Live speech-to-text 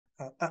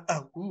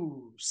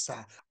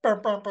Ooh-sa,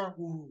 ba,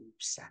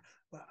 ooh-sa,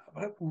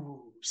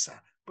 ooh-sa,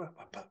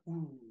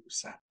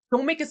 ooh-sa.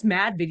 Don't make us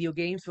mad, video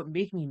games, but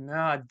make me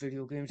mad,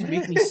 video games. You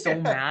make me so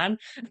mad.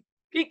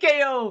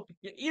 PKO,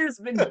 your ears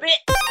been bit.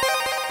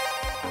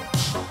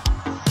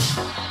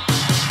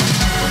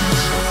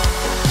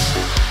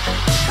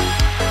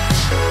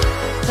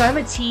 So I'm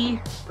a tea.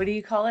 What do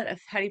you call it?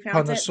 How do you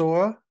pronounce it?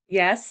 Connoisseur.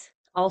 Yes.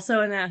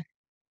 Also an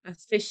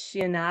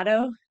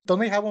aficionado, Don't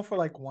they have one for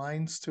like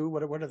wines too?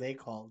 What are they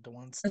called? The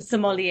ones a that people.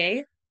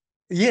 sommelier.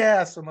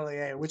 Yeah,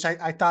 sommelier, which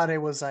I thought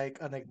it was like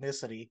an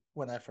ethnicity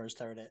when I first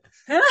heard it.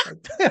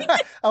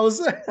 I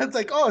was it's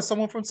like, oh, it's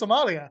someone from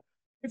Somalia.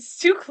 It's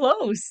too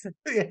close.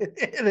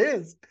 It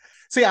is.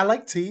 See, I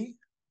like tea,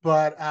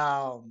 but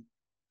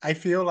I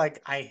feel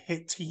like I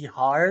hit tea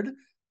hard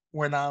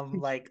when I'm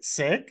like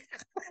sick.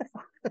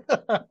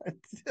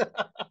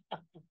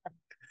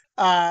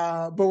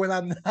 But when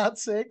I'm not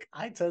sick,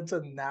 I tend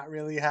to not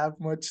really have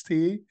much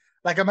tea.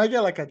 Like I might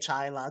get like a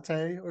chai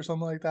latte or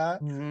something like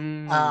that.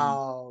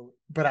 Mm.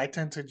 But I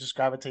tend to just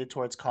gravitate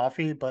towards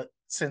coffee. But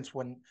since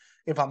when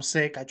if I'm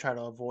sick, I try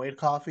to avoid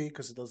coffee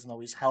because it doesn't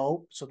always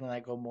help. So then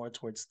I go more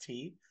towards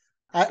tea.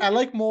 I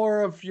like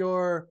more of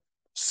your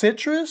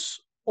citrus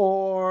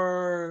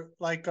or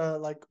like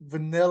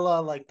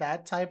vanilla, like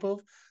that type of.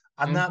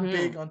 I'm not Hmm.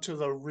 big onto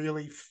the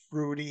really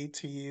fruity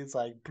teas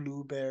like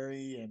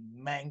blueberry and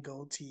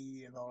mango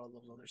tea and all of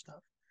those other stuff.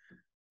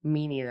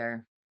 Me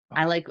neither.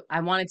 Okay.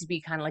 I want it to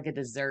be kind of like a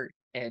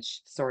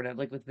dessert-ish, sort of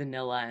like with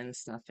vanilla and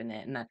stuff in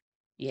it. And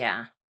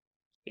yeah,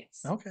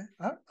 yes. Okay.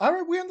 All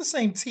right. We're on the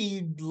same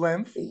tea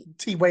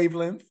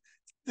wavelength,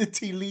 the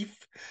tea leaf.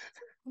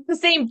 The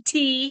same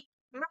tea.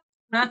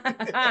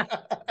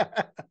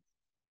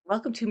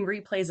 Welcome to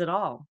Marie Plays It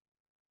All.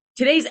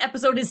 Today's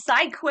episode is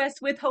Side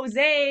Quest with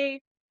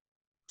Jose.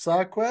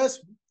 Side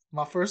quest.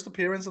 My first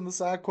appearance on the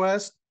side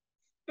quest.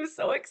 I'm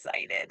so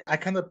excited. I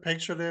kind of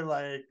pictured it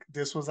like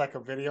this was like a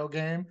video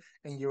game,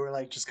 and you were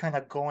like just kind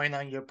of going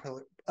on your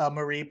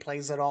Marie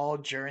plays it all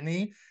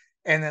journey,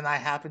 and then I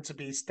happened to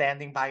be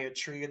standing by a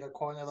tree in the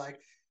corner, like,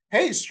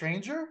 "Hey,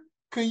 stranger,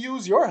 can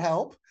use your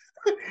help."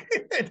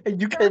 And then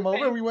you came over,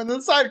 and Perfect. we went on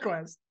the side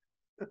quest.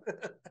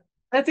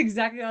 That's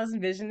exactly what I was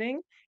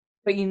envisioning.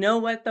 But you know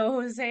what, though,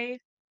 Jose?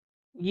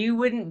 You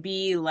wouldn't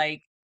be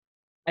like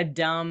a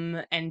dumb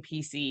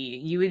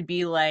NPC. You would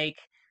be like,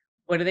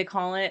 what do they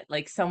call it?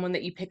 Like someone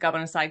that you pick up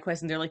on a side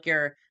quest and they're like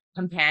your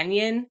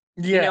companion.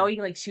 Yeah, You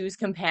can like choose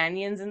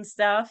companions and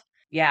stuff.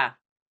 Yeah.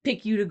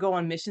 Pick you to go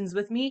on missions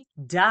with me.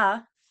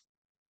 Duh.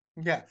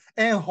 yeah,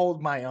 and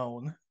hold my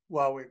own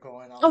while we're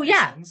going on Oh,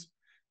 yeah. missions.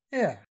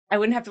 Yeah. I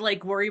wouldn't have to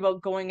like worry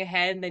about going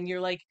ahead and then you're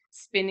like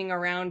spinning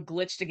around,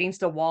 glitched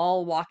against a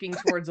wall, walking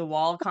towards a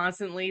wall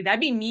constantly.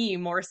 That'd be me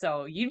more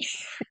so. You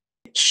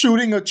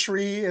Shooting a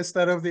tree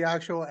instead of the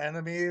actual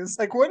enemy. It's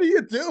like, what are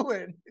you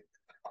doing?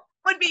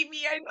 would be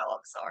me. I know. I'm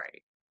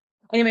sorry.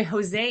 Anyway,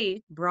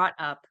 Jose brought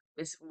up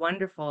this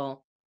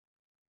wonderful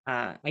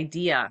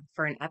idea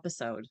for an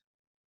episode,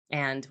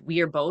 and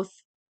we are both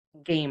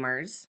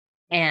gamers.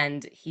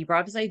 And he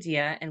brought this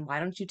idea, and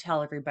why don't you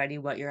tell everybody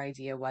what your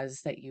idea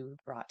was that you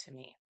brought to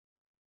me?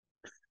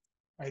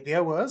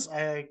 Idea was,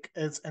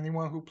 as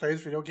anyone who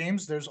plays video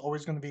games, there's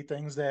always going to be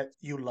things that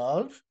you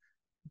love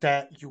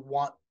that you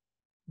want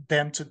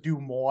them to do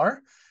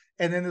more.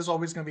 And then there's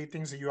always going to be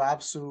things that you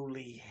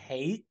absolutely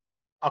hate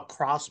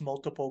across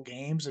multiple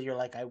games that you're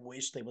like, I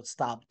wish they would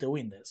stop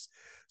doing this.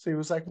 So he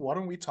was like, why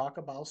don't we talk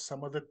about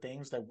some of the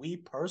things that we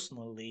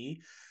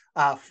personally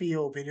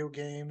feel video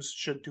games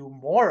should do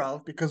more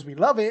of because we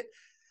love it,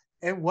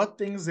 and what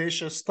things they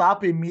should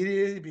stop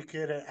immediately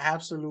because it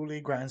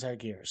absolutely grinds our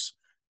gears.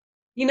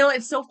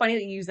 It's so funny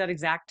that you use that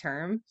exact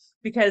term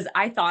because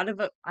I thought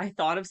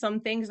of some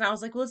things and I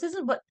was like, well, this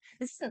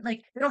isn't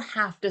like they don't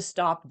have to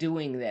stop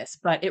doing this,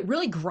 but it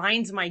really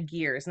grinds my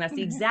gears. And that's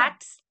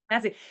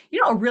it.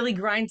 You know what really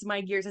grinds my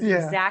gears? That's the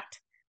Yeah.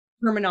 exact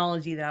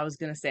terminology that I was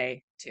gonna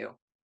say too.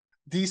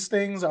 These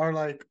things are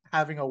like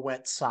having a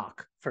wet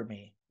sock for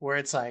me, where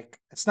it's like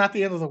it's not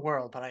the end of the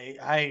world, but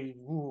I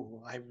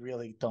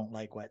really don't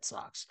like wet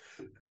socks.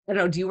 I don't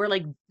know, do you wear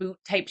like boot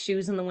type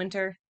shoes in the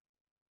winter?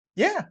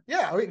 Yeah,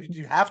 yeah, I mean,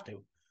 you have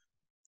to.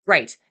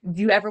 Right.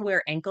 Do you ever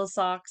wear ankle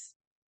socks?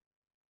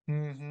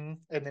 And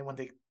then when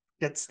they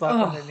get stuck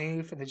Oh,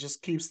 underneath and it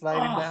just keeps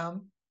sliding oh,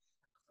 down.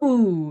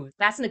 ooh,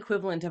 that's an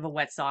equivalent of a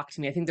wet sock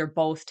to me. I think they're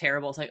both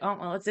terrible. It's like, oh,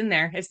 well, it's in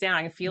there. It's down.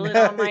 I can feel it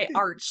on my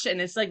arch and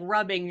it's like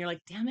rubbing. And you're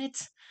like, damn it.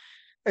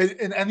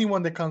 And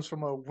anyone that comes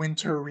from a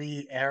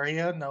wintry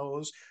area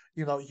knows,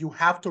 you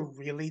have to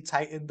really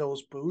tighten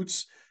those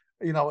boots,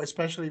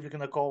 especially if you're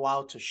gonna go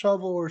out to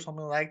shovel or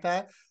something like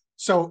that.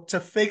 So to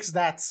fix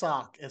that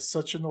sock is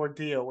such an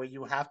ordeal where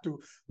you have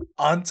to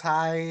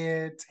untie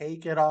it,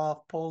 take it off,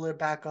 pull it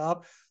back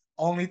up,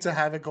 only to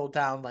have it go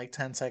down like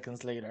 10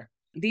 seconds later.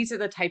 These are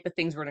the type of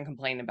things we're going to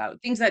complain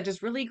about. Things that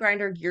just really grind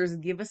our gears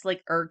and give us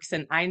like irks.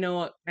 And I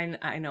know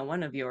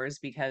one of yours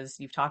because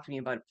you've talked to me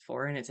about it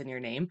before and it's in your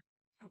name.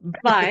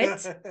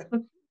 But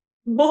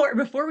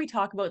before we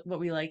talk about what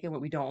we like and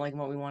what we don't like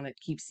and what we want to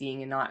keep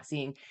seeing and not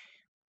seeing,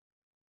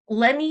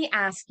 let me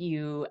ask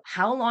you,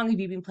 how long have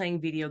you been playing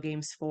video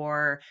games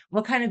for?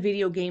 What kind of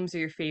video games are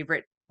your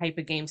favorite type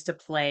of games to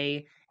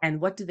play?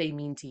 And what do they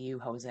mean to you,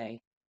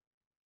 Jose?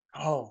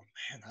 Oh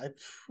man,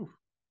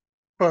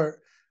 for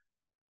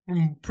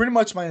pretty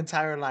much my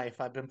entire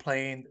life, I've been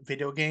playing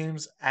video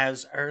games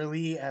as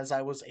early as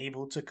I was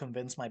able to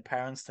convince my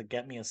parents to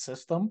get me a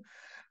system.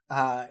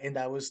 And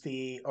that was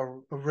the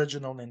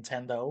original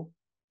Nintendo.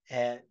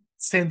 And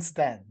since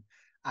then,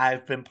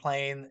 I've been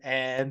playing,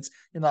 and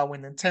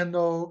when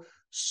Nintendo,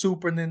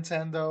 Super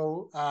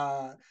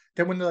Nintendo,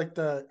 then when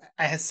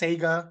I had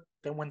Sega,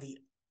 then when the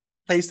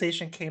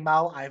PlayStation came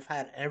out, I've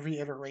had every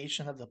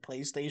iteration of the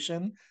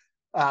PlayStation,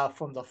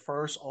 from the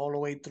first all the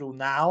way through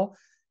now.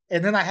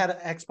 And then I had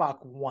an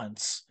Xbox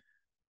once,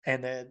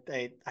 and then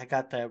I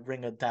got the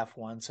Ring of Death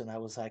once, and I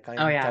was like, I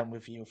Oh am yeah. done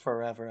with you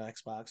forever,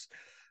 Xbox.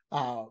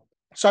 Uh,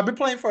 so I've been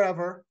playing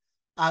forever.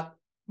 Uh,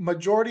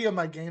 Majority of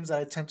my games that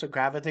I tend to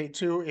gravitate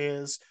to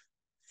is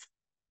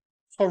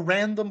for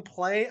random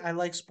play. I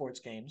like sports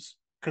games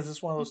because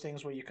it's one of those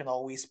things where you can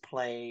always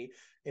play.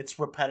 It's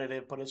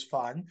repetitive, but it's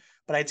fun.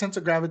 But I tend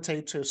to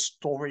gravitate to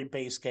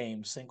story-based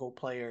games,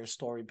 single-player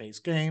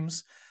story-based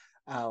games.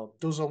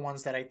 Those are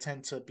ones that I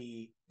tend to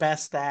be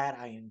best at.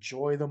 I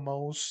enjoy the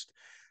most.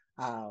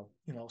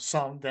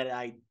 Some that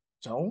I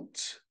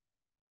don't,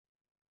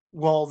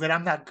 well, that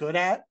I'm not good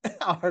at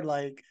are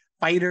like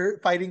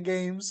fighting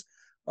games,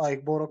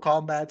 like Mortal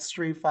Kombat,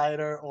 Street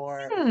Fighter,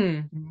 or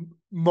Hmm.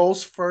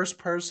 most first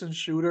person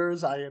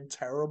shooters. I am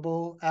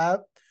terrible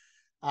at.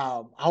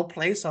 I'll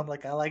play some,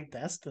 like I like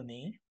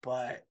Destiny,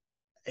 but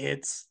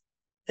it's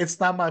it's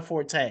not my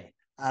forte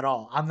at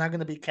all. I'm not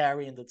gonna be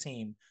carrying the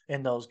team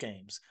in those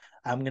games.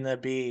 I'm gonna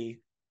be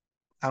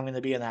I'm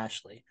gonna be an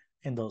Ashley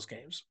in those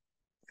games.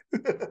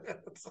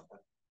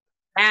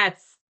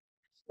 That's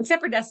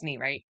except for Destiny,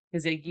 right?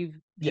 Because you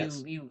you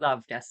Yes. you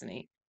love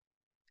Destiny.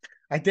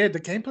 I did. The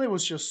gameplay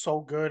was just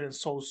so good and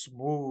so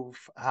smooth.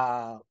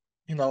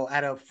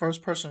 At a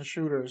first person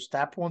shooters,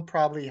 that one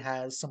probably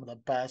has some of the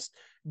best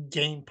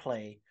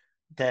gameplay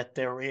that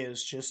there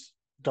is. Just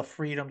the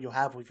freedom you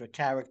have with your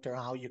character,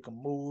 how you can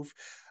move,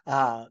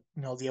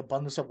 the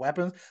abundance of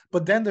weapons.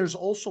 But then there's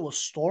also a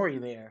story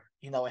there.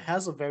 It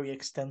has a very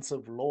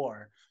extensive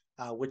lore,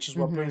 which is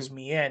what brings Hmm.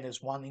 me in,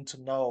 is wanting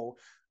to know,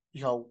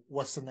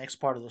 what's the next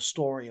part of the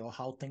story or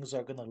how things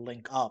are going to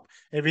link up.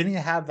 If it didn't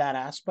have that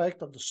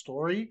aspect of the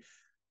story,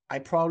 I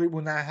probably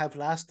would not have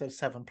lasted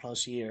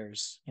 7+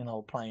 years,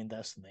 playing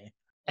Destiny.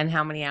 And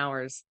how many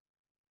hours?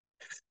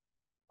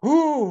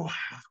 Ooh,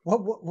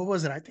 what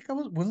was it? I think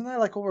wasn't that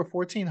like over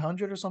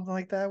 1,400 or something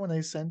like that when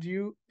they send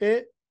you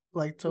it,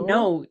 like total?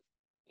 No,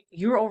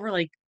 you're over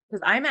like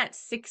because I'm at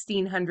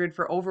 1600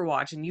 for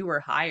Overwatch and you were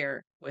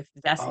higher with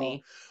Oh,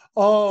 Destiny.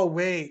 oh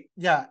wait,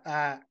 yeah,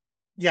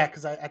 yeah,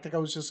 because I think I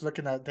was just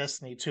looking at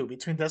Destiny 2.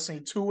 Between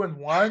Destiny 2 and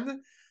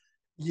 1,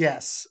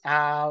 yes,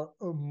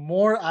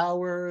 more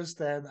hours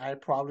than I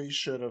probably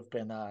should have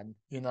been on,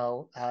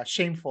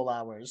 shameful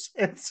hours.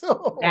 And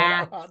so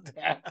Yeah. around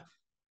that.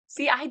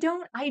 See,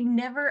 I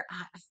never,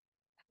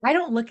 I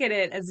don't look at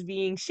it as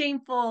being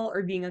shameful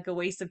or being like a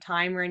waste of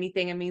time or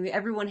anything. I mean,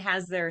 everyone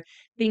has their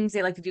things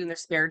they like to do in their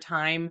spare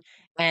time,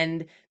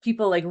 and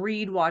people like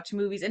read, watch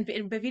movies,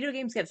 but video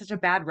games get such a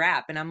bad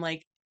rap. And I'm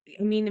like,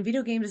 I mean, in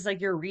video games is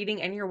like you're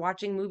reading and you're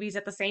watching movies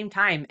at the same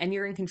time, and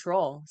you're in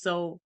control.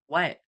 So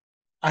what?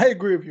 I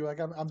agree with you. Like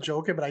I'm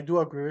joking, but I do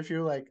agree with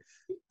you. Like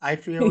I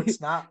feel it's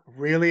not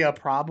really a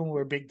problem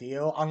or a big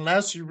deal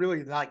unless you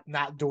really like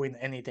not doing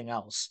anything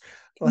else.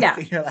 Like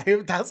Yeah,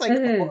 that's like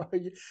mhm, all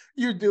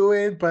you're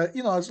doing. But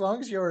as long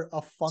as you're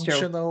a it's true.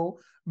 functional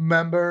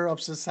member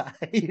of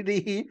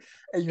society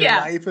and your Yeah.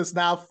 life is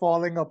not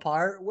falling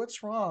apart,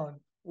 what's wrong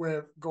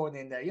with going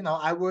in there?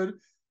 I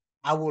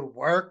would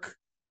work.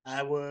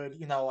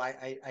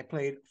 I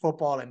played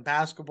football and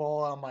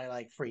basketball on my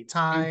like free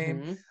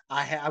time. Hmm.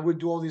 I would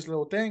do all these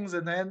little things,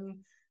 and then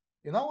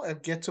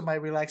I'd get to my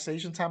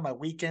relaxation time, my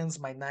weekends,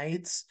 my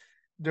nights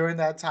during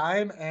that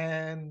time,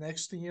 and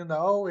next thing you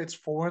know, it's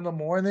 4 in the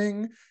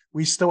morning.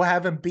 We still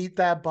haven't beat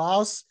that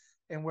boss,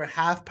 and we're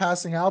half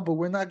passing out, but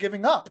we're not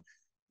giving up.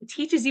 It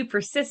teaches you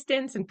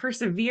persistence and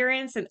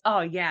perseverance, and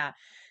oh yeah.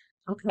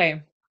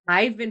 Okay.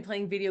 I've been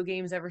playing video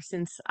games ever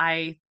since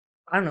I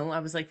don't know, I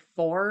was like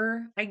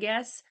 4, I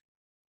guess.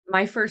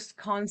 My first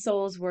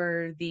consoles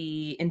were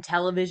the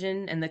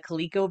Intellivision and the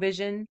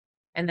ColecoVision,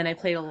 and then I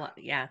Oh played a lot, wow.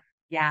 yeah.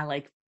 Yeah,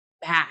 like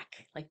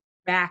back.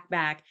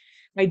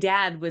 My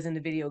dad was into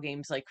video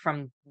games like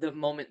from the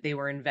moment they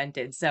were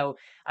invented. So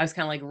I was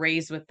kind of like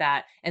raised with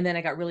that. And then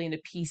I got really into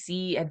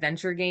PC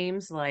adventure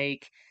games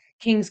like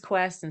King's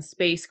Quest and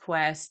Space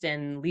Quest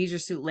and Leisure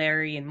Suit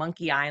Larry and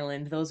Monkey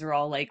Island. Those are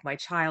all like my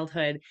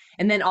childhood.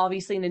 And then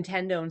obviously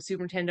Nintendo and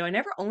Super Nintendo. I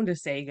never owned a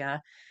Sega,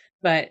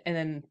 but and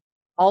then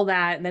all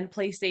that, and then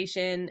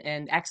PlayStation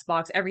and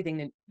Xbox,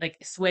 everything, like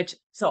Switch.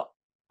 So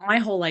my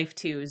whole life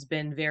too has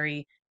been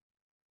very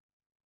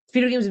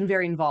video games have been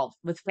very involved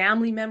with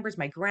family members,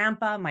 my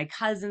grandpa, my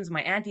cousins,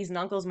 my aunties and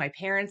uncles, my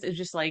parents. It was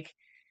just like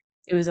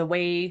it was a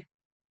way,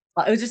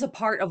 it was just a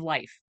part of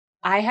life.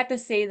 I have to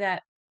say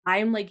that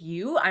I'm like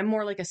you. I'm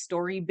more like a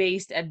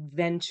story-based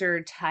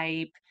adventure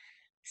type,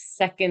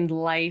 Second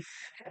Life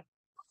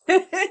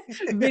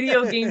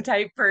video game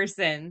type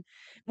person,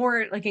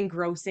 more like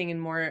engrossing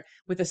and more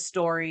with a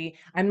story.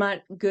 I'm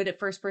not good at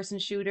first person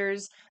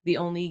shooters. The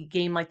only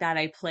game like that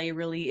I play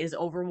really is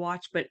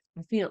Overwatch, but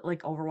I feel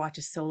like Overwatch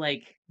is so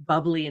like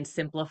bubbly and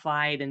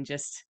simplified and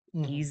just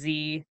Mhm.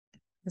 easy.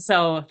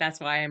 So that's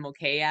why I'm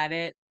okay at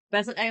it.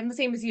 I'm the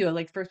same as you.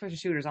 Like first person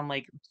shooters, I'm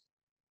like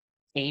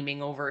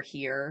aiming over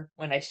here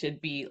when I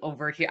should be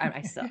over here.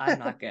 I'm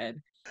not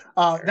good.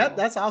 So,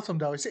 That's awesome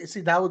though.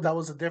 See that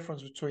was the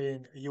difference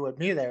between you and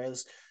me. There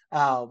is,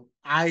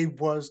 I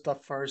was the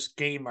first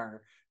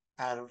gamer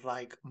out of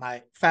like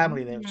my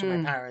family there, so my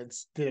mm,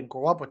 parents didn't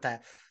grow up with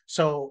that.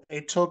 So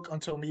it took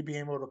until me being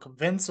able to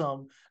convince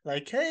them,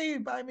 like, "Hey,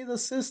 buy me the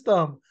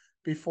system,"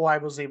 before I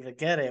was able to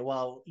get it.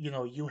 Well,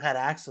 you had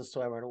access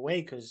to it right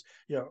away because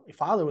your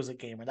father was a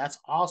gamer. That's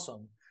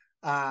awesome.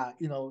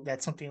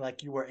 That's something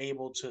like you were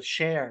able to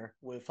share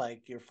with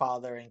like your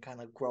father and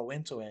kind of grow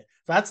into it.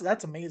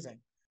 That's amazing.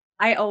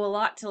 I owe a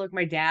lot to like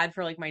my dad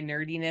for like my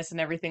nerdiness and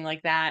everything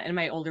like that, and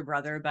my older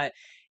brother. But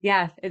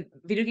yeah,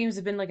 video games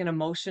have been like an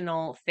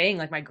emotional thing.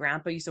 Like my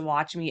grandpa used to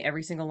watch me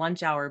every single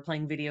lunch hour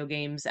playing video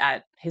games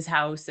at his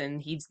house,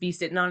 and he'd be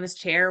sitting on his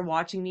chair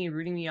watching me,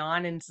 rooting me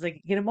on, and it's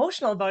like get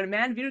emotional about it,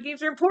 man. Video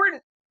games are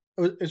important.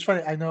 It's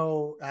funny. I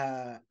know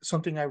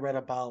something I read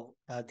about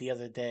the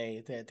other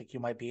day that I think you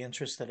might be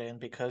interested in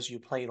because you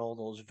played all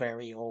those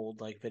very old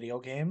like video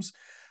games.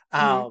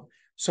 Hmm.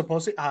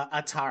 Supposedly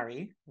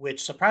Atari,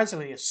 which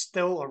surprisingly is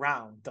still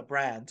around, the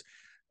brand.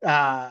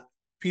 Uh,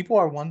 People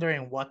are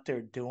wondering what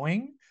they're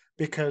doing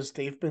because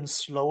they've been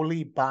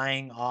slowly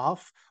buying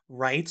off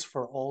rights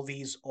for all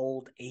these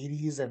old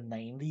 80s and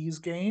 90s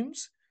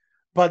games,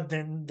 but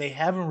then they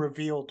haven't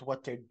revealed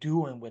what they're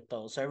doing with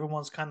those. So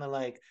everyone's kind of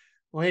like,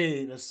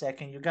 wait a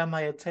second, you got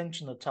my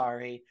attention,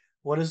 Atari.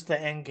 What is the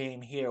end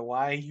game here?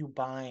 Why are you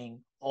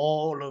buying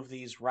all of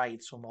these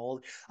rights from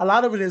old? A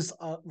lot of it is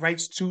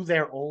rights to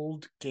their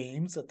old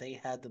games that they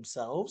had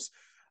themselves.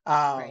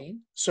 Right.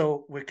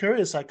 So we're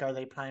curious, like, are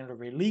they planning to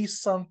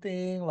release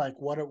something? Like,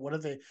 what are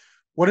they?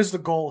 What is the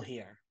goal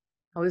here?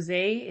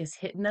 Jose is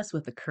hitting us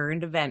with a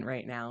current event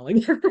right now. Like,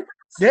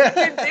 that's what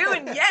they're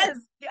doing. Yeah, Yes,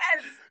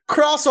 yes,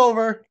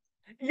 crossover.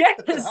 yes.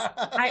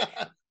 I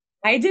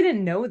I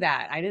didn't know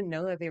that. I didn't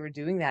know that they were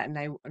doing that, and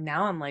I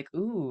now I'm like,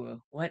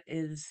 ooh, what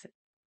is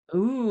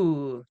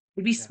ooh.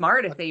 It'd be Yeah.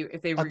 smart if A-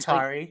 they were like,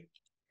 Atari,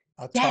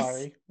 yes,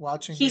 Atari,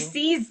 watching he you.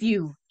 sees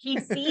you. He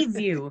sees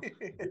you.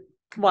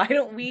 Why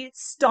don't we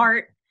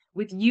start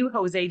with you,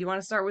 Jose? Do you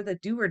want to start with a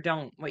do or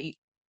don't? What you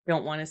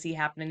don't want to see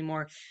happen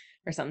anymore,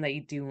 or something that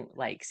you do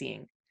like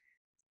seeing?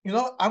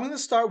 I'm going to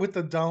start with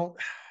the don't,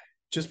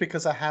 just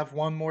because I have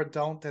one more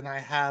don't than I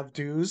have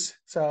do's.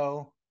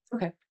 So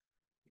Okay.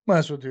 might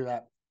as well do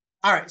that.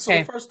 All right. So the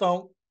Okay. first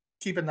don't,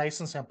 keep it nice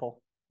and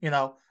simple.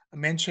 I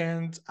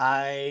mentioned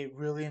I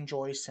really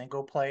enjoy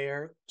single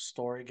player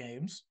story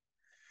games.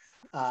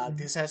 Mhm.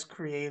 This has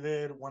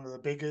created one of the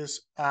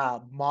biggest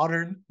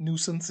modern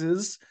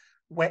nuisances,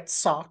 wet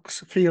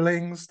socks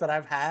feelings that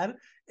I've had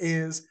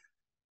is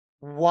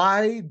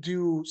why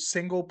do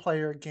single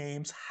player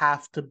games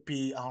have to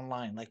be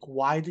online? Like,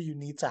 why do you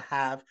need to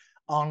have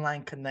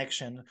online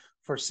connection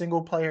for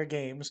single player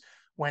games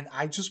when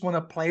I just want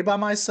to play by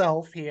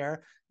myself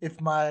here?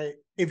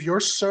 If your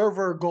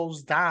server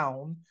goes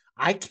down,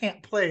 I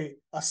can't play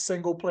a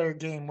single player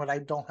game when I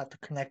don't have to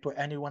connect with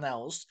anyone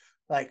else.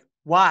 Like,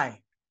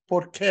 why?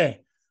 ¿Por qué?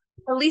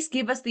 At least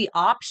give us the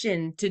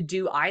option to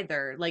do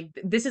either. Like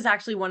this is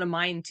actually one of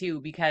mine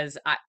too, because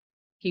I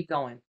keep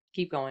going,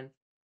 keep going.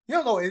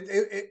 No,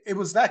 it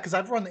was that because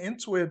I've run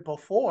into it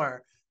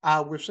before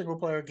with single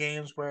player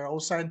games where all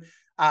of a sudden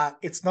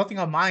it's nothing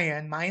on my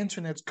end. My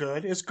internet's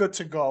good. It's good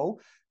to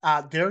go.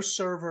 Their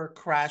server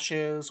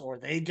crashes or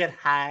they get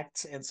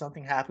hacked and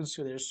something happens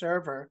to their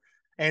server.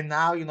 And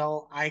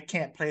now, I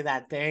can't play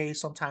that day,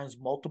 sometimes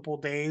multiple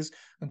days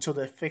until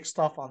they fix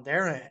stuff on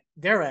their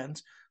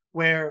end.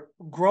 Where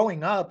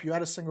growing up, you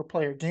had a single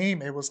player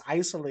game, it was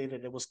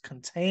isolated, it was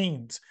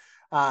contained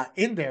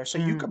in there. So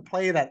you Mm. can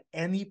play it at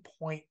any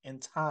point in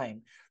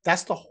time.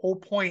 That's the whole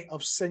point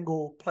of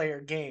single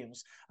player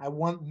games. I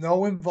want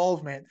no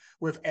involvement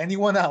with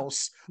anyone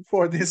else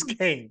for this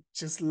game.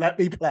 Just let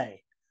me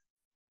play.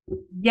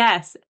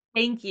 Yes,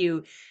 thank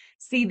you.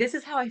 See, this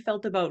is how I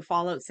felt about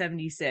Fallout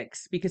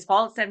 76 because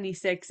Fallout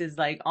 76 is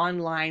like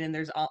online and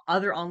there's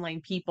other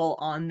online people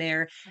on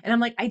there. And I'm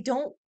like, I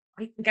don't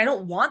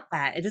want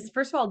that. It just,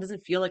 first of all, it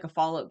doesn't feel like a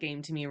Fallout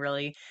game to me,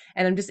 really.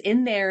 And I'm just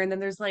in there, and then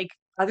there's like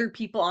other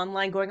people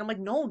online going, I'm like,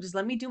 no, just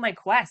let me do my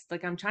quest.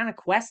 Like, I'm trying to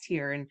quest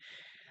here. And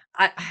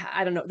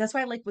I don't know. That's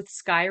why I like with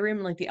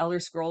Skyrim, like the Elder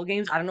Scroll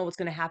games. I don't know what's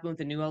going to happen with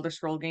the new Elder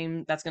Scroll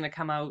game that's going to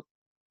come out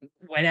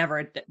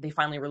whenever they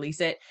finally release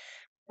it.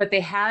 But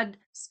they had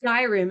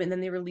Skyrim and then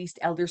they released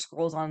Elder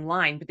Scrolls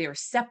Online, but they were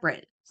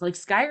separate. So like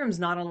Skyrim's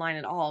not online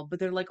at all, but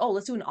they're like, oh,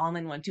 let's do an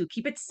online one too.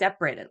 Keep it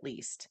separate at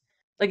least.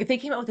 Like if they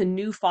came out with a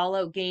new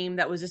Fallout game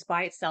that was just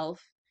by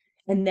itself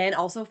and then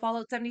also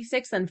Fallout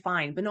 76, then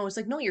fine. But no, it's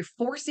like, no, you're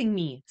forcing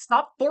me.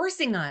 Stop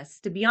forcing us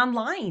to be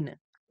online.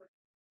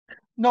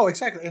 No,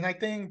 exactly. And I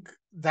think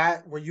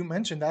that what you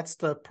mentioned, that's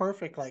the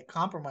perfect like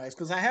compromise.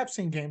 Because I have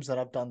seen games that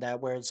have done that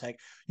where it's like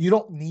you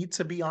don't need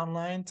to be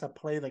online to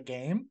play the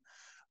game,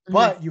 Mhm.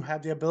 but you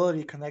have the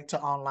ability to connect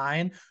to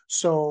online.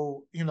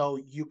 So,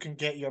 you can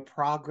get your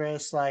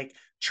progress like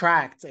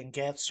tracked and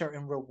get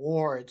certain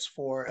rewards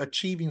for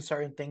achieving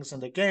certain things in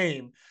the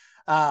game.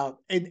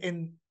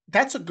 And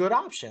that's a good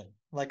option.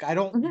 Like I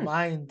don't Mhm.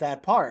 mind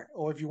that part.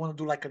 Or if you want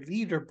to do like a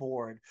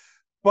leaderboard,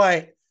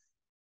 but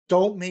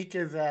don't make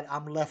it that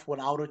I'm left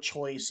without a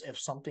choice if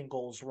something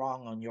goes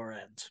wrong on your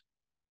end.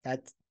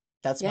 That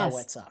that's my Yes.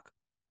 wet sock.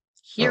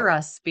 Hear Ugh.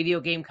 us, video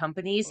game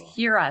companies. Ugh.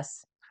 Hear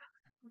us.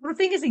 The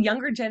thing is, a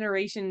younger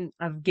generation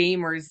of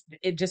gamers,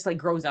 it just like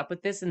grows up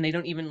with this and they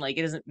don't even like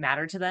it doesn't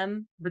matter to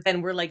them. But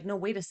then we're like, no,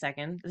 wait a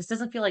second. This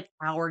doesn't feel like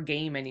our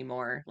game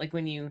anymore. Like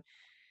when you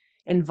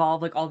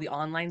involve like all the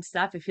online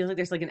stuff, it feels like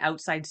there's like an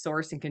outside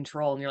source and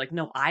control. And you're like,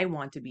 no, I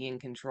want to be in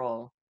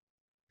control.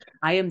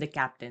 I am the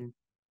captain.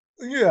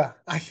 Yeah,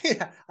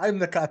 yeah, I'm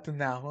the captain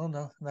now. Well,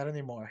 no, not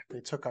anymore.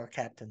 They took our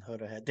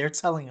captainhood ahead. They're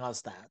telling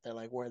us that. They're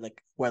like, we're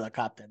the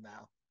captain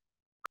now.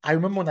 I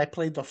remember when I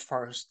played the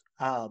first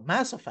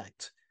Mass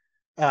Effect.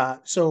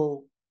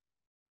 So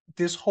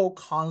this whole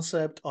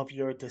concept of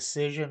your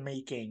decision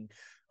making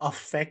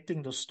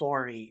affecting the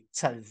story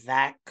to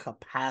that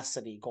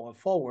capacity going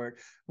forward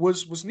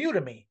was new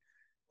to me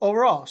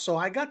overall. So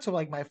I got to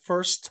like my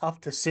first tough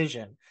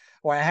decision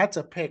where I had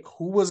to pick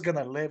who was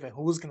gonna live and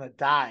who was gonna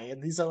die,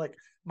 and these are like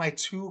my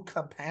two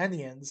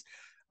companions.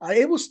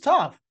 It was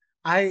tough.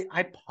 I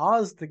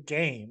paused the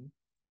game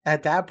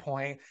at that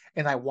point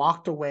and I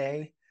walked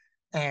away,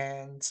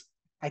 and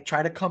I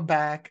tried to come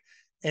back,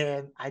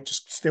 and I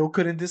just still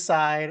couldn't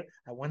decide.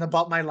 I went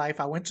about my life.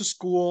 I went to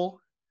school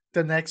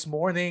the next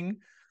morning.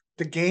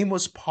 The game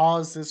was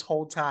paused this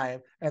whole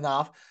time and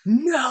off.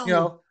 You No.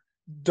 know,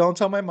 don't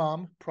tell my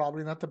mom.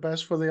 Probably not the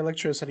best for the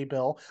electricity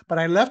bill, but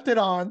I left it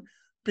on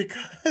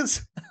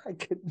because I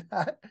could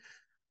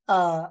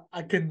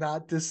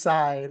not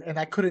decide, and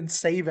I couldn't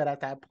save it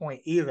at that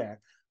point either.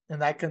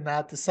 And I could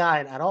not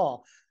decide at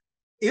all.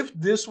 If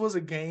this was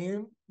a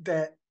game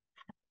that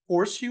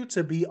forced you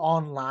to be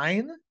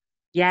online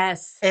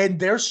Yes. and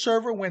their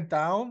server went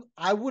down,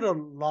 I would have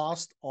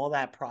lost all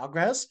that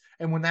progress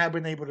and wouldn't have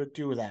been able to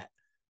do that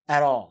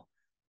at all.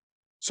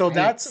 So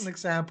that's an Right.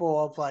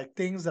 example of like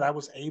things that I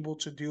was able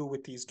to do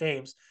with these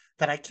games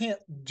that I can't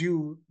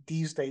do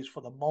these days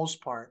for the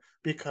most part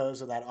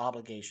because of that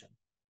obligation.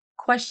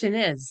 Question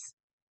is,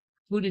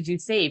 who did you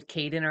save,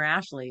 Caden or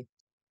Ashley?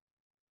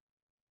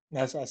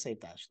 As I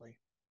saved Ashley.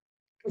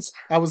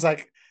 I was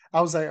like,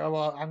 oh,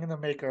 well, I'm gonna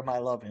make her my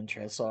love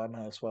interest, so I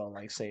might as well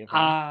like save her.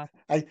 Uh,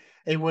 I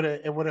it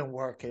wouldn't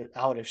work it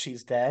out if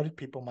she's dead.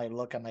 People might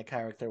look at my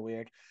character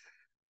weird.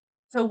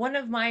 so one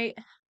of my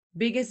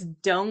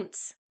biggest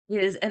don'ts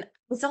is, and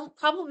it's all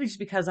probably just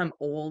because I'm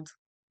old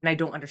and I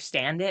don't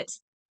understand it,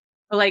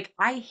 but like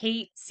I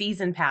hate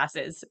season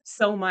passes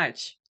so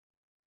much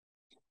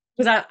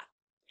because I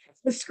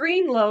the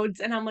screen loads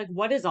and I'm like,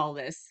 what is all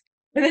this?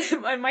 And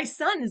then my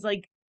son is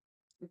like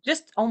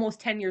just almost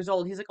 10 years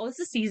old. He's like, oh, this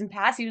is a season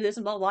pass. You do this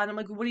and blah, blah. And I'm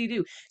like, what do you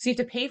do? So you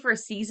have to pay for a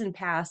season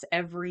pass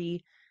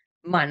every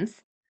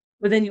month,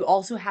 but then you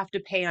also have to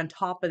pay on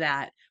top of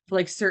that for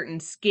like certain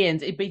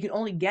skins. But you can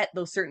only get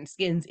those certain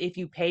skins if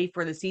you pay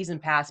for the season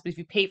pass. But if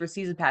you pay for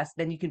season pass,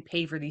 then you can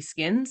pay for these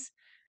skins.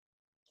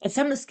 And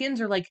some of the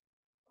skins are like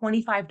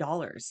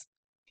 $25.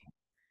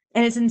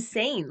 And it's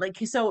insane. Like,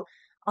 so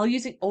I'll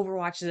use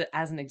Overwatch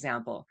as an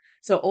example.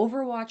 So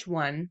Overwatch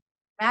 1,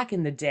 back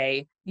in the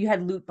day, you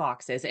had loot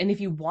boxes. And if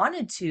you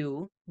wanted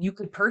to, you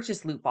could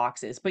purchase loot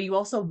boxes, but you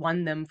also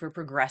won them for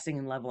progressing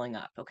and leveling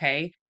up.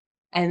 Okay.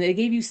 And they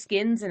gave you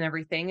skins and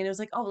everything. And it was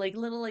like, oh, like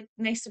little like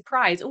nice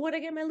surprise. Oh, what I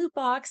get my loot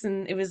box?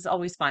 And it was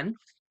always fun.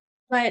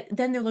 But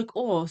then they're like,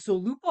 "Oh, so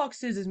loot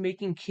boxes is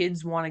making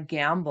kids want to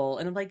gamble."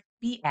 And I'm like,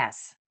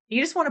 "BS.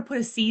 You just want to put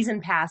a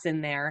season pass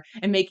in there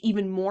and make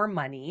even more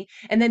money."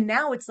 And then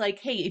now it's like,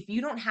 "Hey, if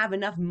you don't have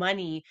enough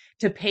money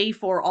to pay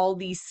for all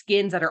these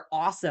skins that are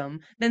awesome,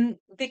 then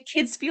the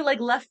kids feel like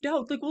left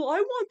out. Like, well, I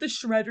want the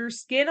shredder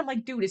skin." I'm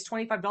like, "Dude, it's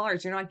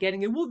 $25. You're not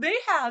getting it." Well, they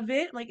have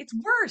it. Like, it's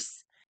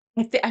worse.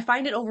 I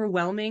find it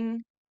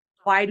overwhelming.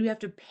 Why do we have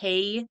to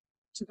pay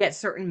to get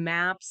certain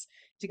maps,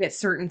 to get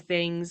certain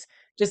things?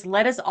 Just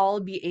let us all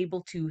be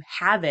able to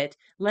have it.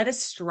 Let us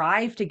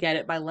strive to get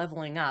it by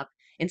leveling up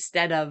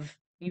instead of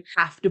you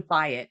have to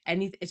buy it.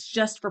 And it's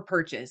just for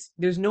purchase.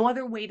 There's no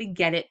other way to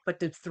get it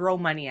but to throw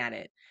money at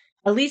it.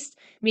 At least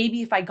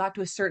maybe if I got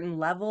to a certain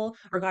level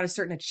or got a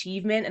certain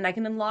achievement and I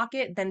can unlock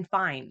it, then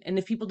fine. And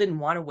if people didn't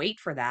want to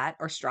wait for that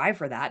or strive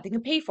for that, they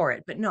can pay for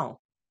it. But no,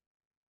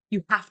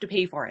 you have to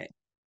pay for it.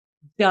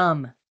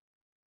 Dumb,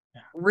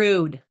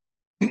 rude.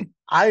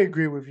 I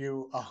agree with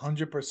you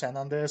 100%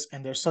 on this,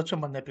 and there's such a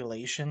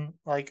manipulation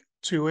like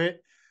to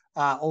it.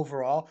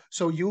 overall.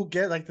 So you'll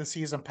get like the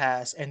season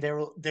pass, and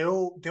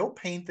they'll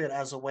paint it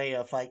as a way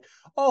of like,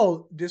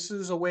 oh, this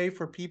is a way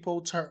for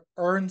people to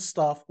earn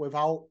stuff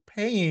without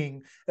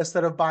paying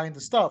instead of buying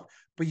the stuff.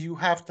 But you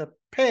have to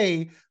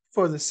pay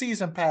for the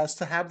season pass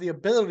to have the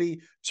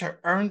ability to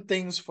earn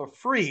things for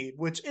free,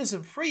 which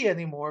isn't free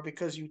anymore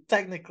because you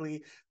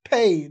technically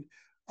paid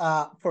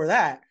for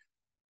that.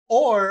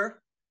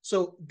 Or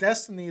so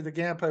Destiny, the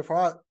game I play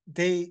for,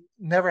 they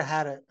never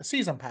had a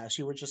season pass.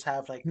 You would just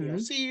have like Hmm.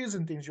 DLCs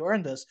and things you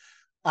earned this.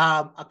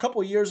 A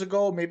couple years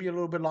ago, maybe a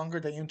little bit longer,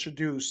 they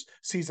introduced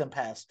season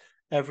pass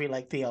every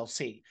like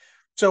DLC.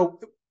 So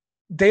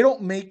they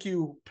don't make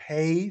you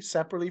pay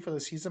separately for the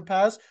season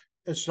pass.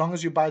 As long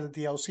as you buy the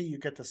DLC, you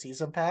get the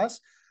season pass.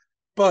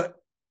 But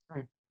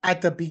Mm.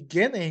 at the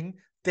beginning,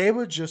 they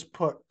would just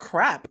put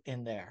crap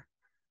in there.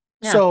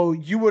 Yeah. So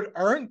you would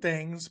earn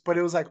things, but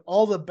it was like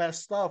all the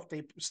best stuff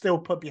they still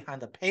put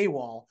behind the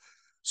paywall.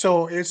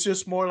 So it's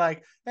just more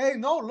like, hey,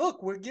 no,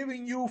 look, we're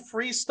giving you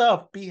free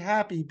stuff. Be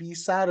happy, be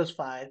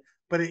satisfied.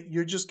 But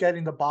you're just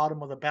getting the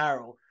bottom of the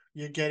barrel.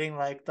 You're getting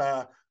like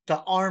the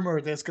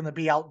armor that's going to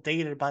be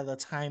outdated by the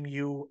time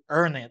you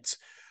earn it.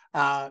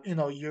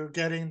 You're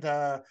getting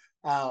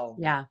um,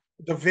 Yeah.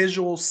 the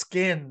visual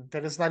skin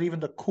that is not even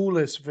the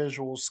coolest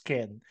visual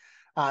skin.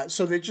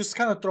 So they're just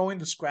kind of throwing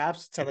the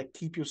scraps to like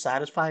keep you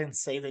satisfied and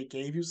say they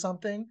gave you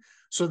something.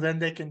 So then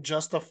they can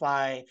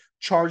justify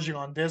charging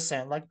on this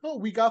end. Like, no,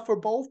 we got for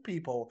both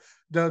people.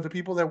 The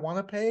people that want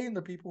to pay and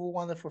the people who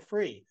want it for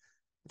free.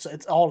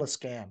 It's all a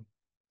scam.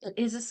 It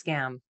is a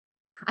scam.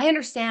 I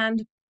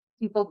understand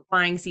people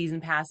buying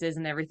season passes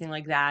and everything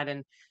like that,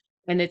 and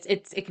it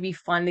can be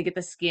fun to get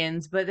the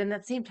skins, but then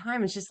at the same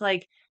time, it's just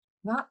like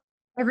not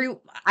every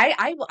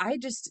I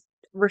just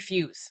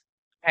refuse.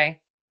 Okay.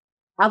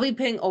 I'll be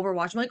playing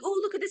Overwatch. I'm like, oh,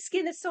 look at this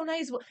skin. It's so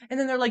nice. And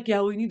then they're like,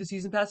 yeah, we need the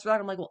season pass for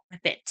that. I'm like, well, F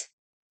it.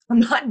 I'm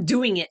not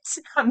doing it.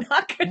 I'm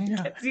not going to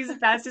Yeah. get season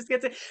pass. Just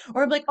gets it.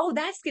 Or I'm like, oh,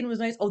 that skin was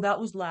nice. Oh, that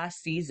was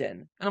last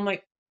season. And I'm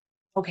like,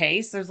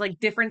 okay, so there's like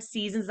different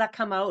seasons that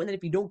come out. And then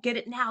if you don't get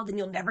it now, then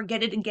you'll never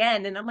get it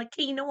again. And I'm like,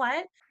 hey, you know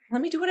what?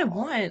 Let me do what I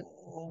want.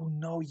 Oh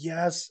no,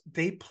 yes.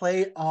 They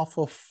play off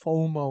of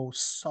FOMO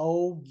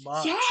so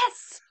much.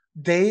 Yes.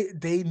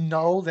 They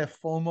know that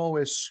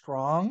FOMO is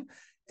strong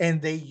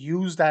and they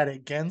use that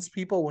against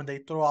people when they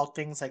throw out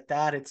things like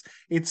that.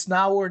 It's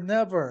now or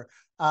never.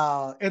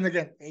 And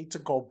again, I hate to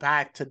go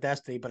back to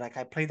Destiny, but like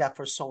I played that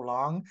for so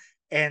long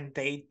and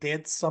they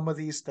did some of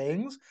these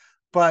things,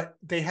 but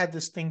they had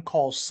this thing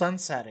called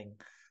sunsetting,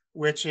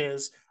 which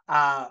is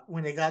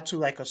when they got to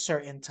like a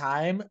certain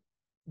time,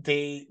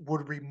 they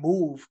would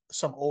remove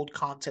some old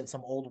content,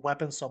 some old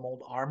weapons, some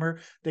old armor.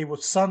 They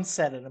would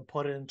sunset it and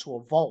put it into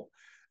a vault.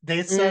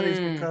 They said it's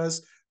Mm,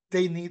 because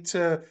they need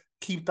to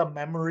keep the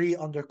memory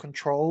under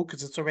control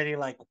because it's already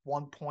like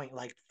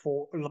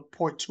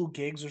 1.4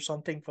 gigs or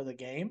something for the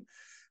game.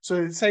 So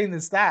they're saying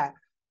it's that.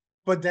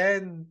 But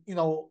then,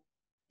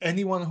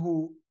 anyone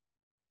who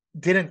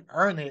didn't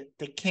earn it,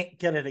 they can't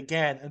get it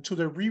again until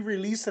they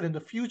re-release it in the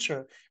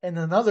future in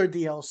another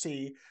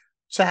DLC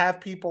to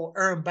have people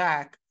earn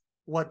back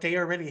what they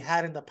already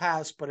had in the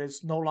past, but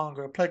it's no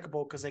longer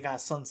applicable because they got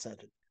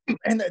sunsetted.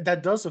 And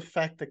that does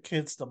affect the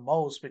kids the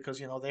most because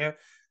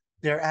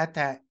they're at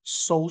that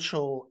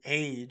social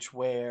age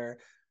where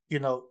you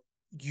know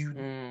you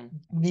mm.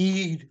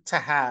 need to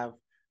have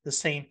the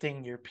same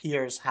thing your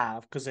peers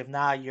have because if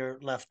not you're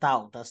left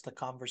out. That's the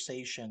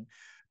conversation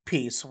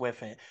piece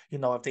with it.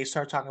 If they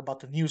start talking about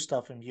the new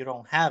stuff and you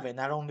don't have it,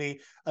 not only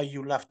are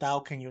you left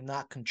out, can you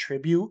not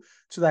contribute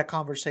to that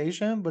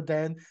conversation, but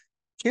then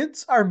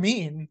kids are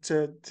mean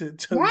to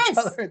each other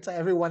Yes. and to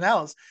everyone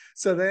else.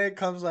 So then it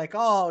comes like,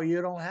 oh,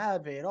 you don't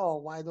have it. Oh,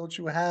 why don't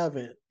you have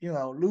it?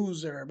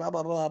 Loser, blah,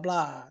 blah, blah,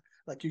 blah.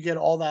 Like you get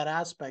all that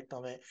aspect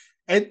of it.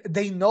 And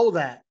they know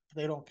that.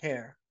 They don't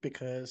care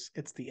because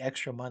it's the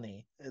extra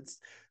money.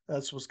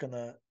 That's what's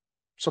gonna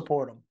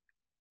support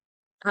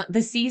them.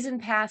 The season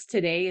pass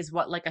today is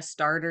what like a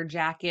starter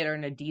jacket or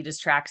an Adidas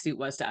tracksuit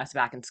was to us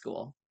back in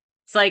school.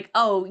 It's like,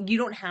 oh, you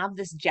don't have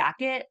this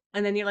jacket,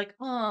 and then you're like,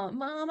 oh,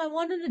 mom, I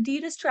want an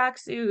Adidas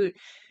tracksuit.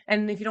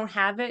 And if you don't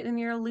have it, then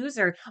you're a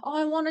loser. Oh,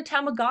 I want a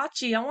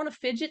Tamagotchi. I want a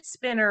fidget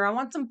spinner. I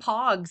want some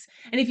Pogs.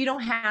 And if you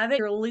don't have it,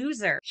 you're a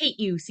loser. Hate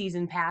you,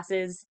 season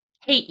passes.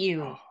 Hate Oh,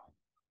 you.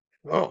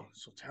 oh,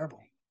 so terrible.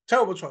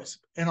 Terrible choice.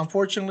 And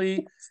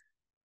unfortunately,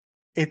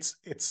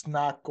 it's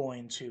not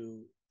going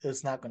to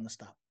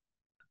stop.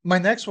 My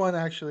next one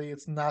actually,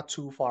 it's not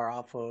too far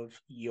off of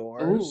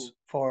yours Ooh,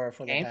 for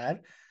the okay.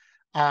 bad.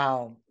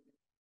 Um,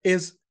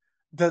 is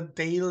the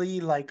daily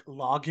like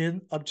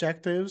login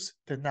objectives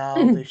that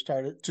now they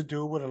started to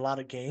do with a lot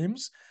of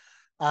games.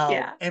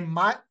 Yeah. And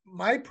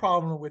my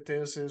problem with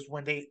this is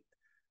when they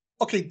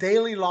okay,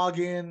 daily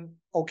login,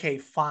 okay,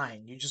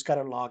 fine. You just got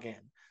to log in.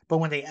 But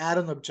when they add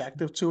an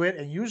objective to it,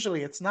 and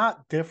usually it's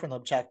not different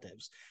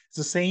objectives, it's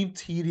the same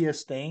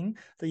tedious thing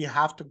that you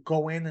have to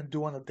go in and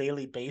do on a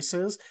daily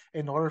basis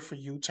in order for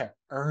you to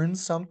earn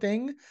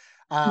something.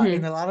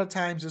 And Mhm. a lot of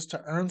times, it's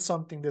to earn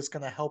something that's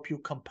going to help you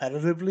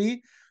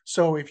competitively.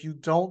 So if you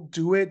don't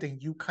do it, then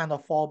you kind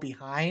of fall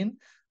behind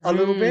a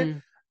little bit.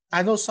 Mm.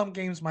 I know some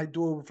games might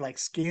do it with like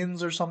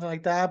skins or something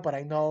like that, but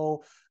I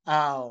know,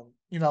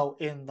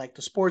 in like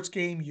the sports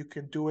game, you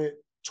can do it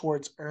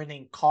towards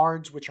earning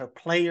cards, which are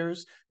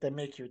players that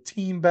make your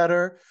team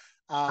better.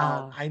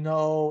 Ah, I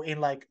know in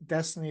like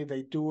Destiny,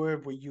 they do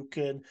it where you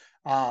can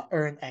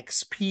earn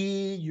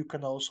XP. You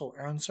can also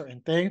earn certain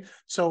things.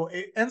 So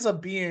it ends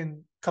up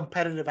being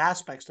competitive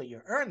aspects that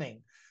you're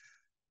earning,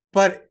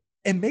 but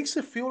it makes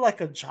it feel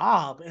like a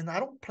job. And I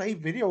don't play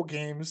video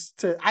games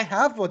to, I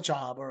have a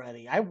job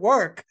already. I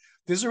work.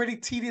 There's already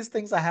tedious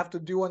things I have to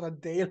do on a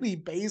daily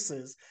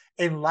basis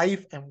in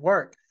life and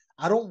work.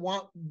 I don't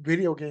want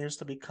video games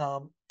to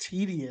become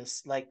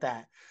tedious like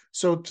that.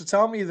 So to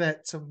tell me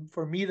that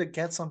for me to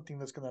get something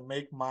that's going to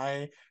make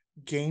my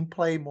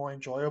gameplay more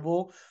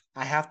enjoyable,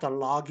 I have to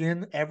log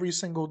in every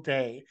single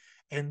day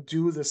and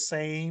do the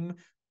same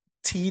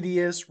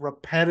tedious,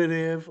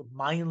 repetitive,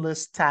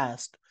 mindless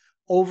task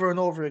over and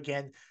over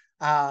again.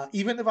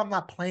 Even if I'm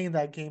not playing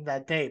that game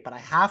that day, but I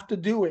have to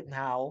do it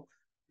now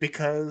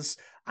because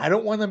I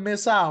don't want to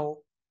miss out.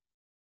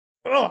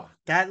 Ugh,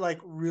 that like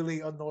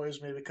really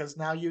annoys me because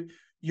now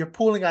you're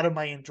pulling out of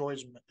my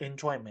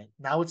enjoyment.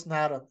 Now it's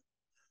not an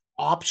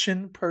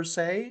option per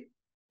se.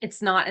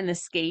 it's not an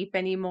escape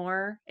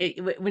anymore.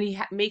 When you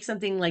make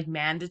something like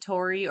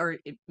mandatory, or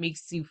it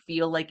makes you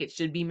feel like it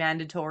should be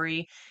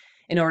mandatory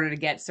in order to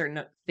get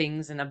certain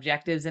things and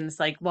objectives, and it's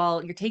like,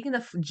 well, you're taking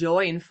the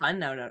joy and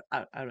fun out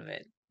of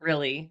it.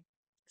 Really,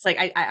 it's like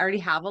I already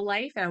have a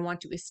life, and I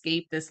want to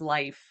escape this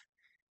life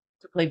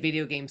to play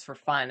video games for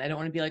fun. I don't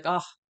want to be like,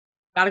 oh,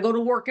 gotta go to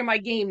work in my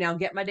game now,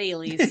 get my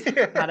dailies.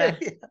 Gotta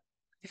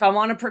if I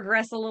want to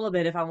progress a little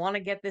bit, if I want to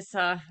get this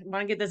want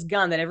to get this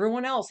gun that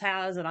everyone else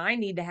has that I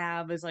need to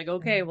have, is like,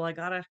 okay, well,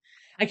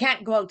 I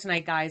can't go out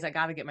tonight, guys. I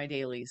gotta get my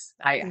dailies.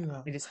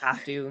 Yeah. I just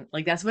have to.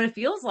 Like, that's what it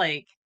feels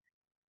like.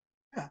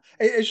 Yeah.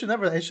 It should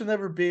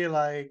never be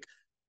like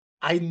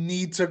I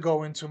need to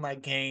go into my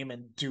game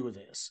and do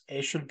this.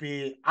 It should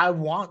be I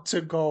want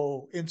to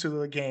go into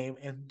the game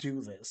and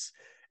do this.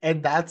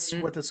 And that's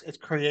Mm, what it's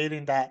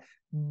creating that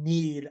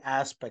need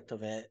aspect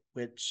of it,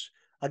 which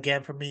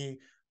again for me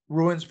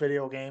ruins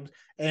video games.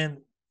 And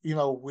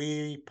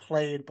we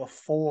played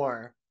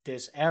before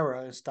this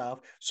era and stuff,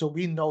 so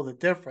we know the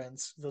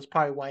difference. That's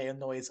probably why it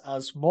annoys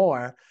us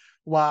more.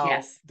 While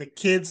yes. the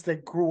kids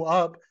that grew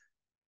up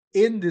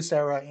in this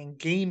era in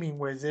gaming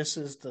where this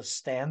is the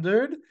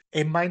standard,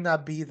 it might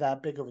not be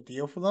that big of a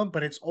deal for them,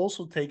 but it's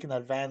also taking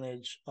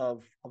advantage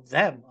of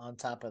them on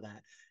top of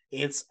that.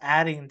 It's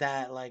adding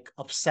that like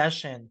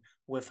obsession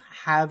with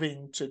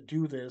having to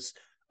do this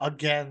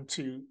again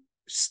to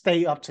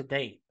stay up to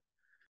date.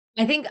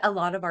 I think a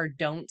lot of our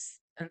don'ts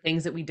and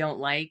things that we don't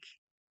like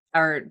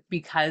are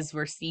because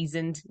we're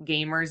seasoned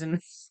gamers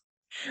and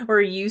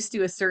we're used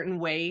to a certain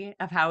way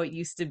of how it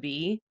used to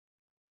be,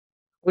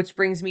 which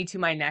brings me to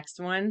my next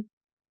one.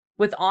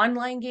 With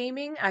online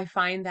gaming, I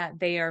find that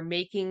they are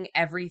making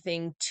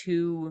everything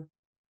too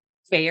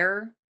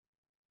fair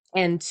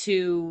and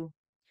too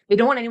they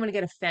don't want anyone to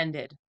get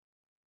offended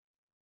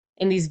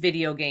in these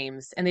video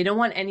games, and they don't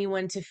want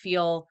anyone to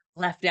feel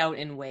left out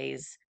in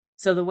ways.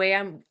 So the way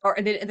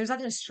there's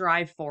nothing to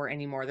strive for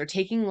anymore. They're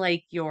taking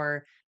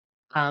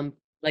um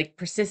like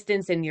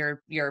persistence and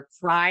your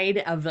pride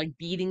of like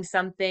beating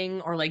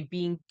something or like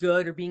being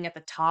good or being at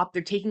the top.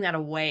 They're taking that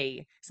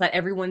away so that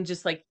everyone's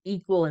just like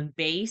equal in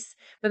base.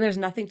 Then there's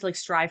nothing to like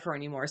strive for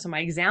anymore. So my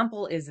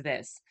example is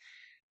this.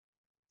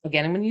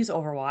 Again, I'm going to use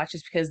Overwatch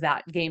just because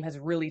that game has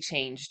really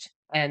changed,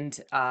 and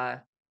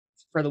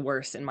for the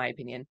worse in my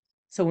opinion.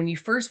 So when you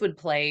first would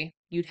play,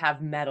 you'd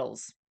have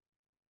medals,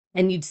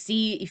 and you'd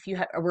see if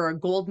you were a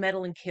gold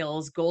medal in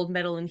kills, gold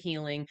medal in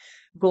healing,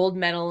 gold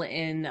medal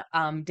in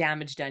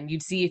damage done.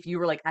 You'd see if you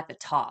were like at the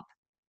top.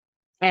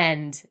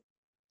 And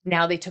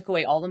now they took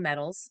away all the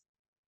medals,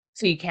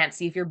 so you can't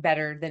see if you're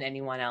better than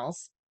anyone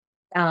else.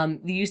 You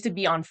used to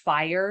be on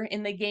fire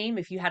in the game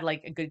if you had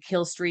like a good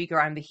kill streak,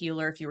 or I'm the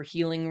healer. If you were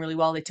healing really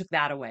well, they took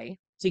that away,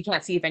 so you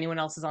can't see if anyone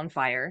else is on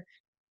fire.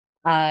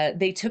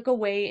 They took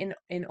away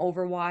in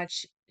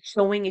Overwatch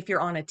showing if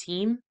you're on a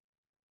team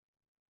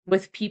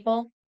with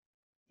people,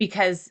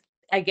 because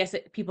I guess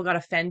people got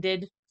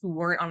offended who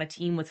weren't on a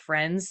team with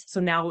friends. So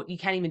now you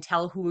can't even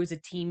tell who is a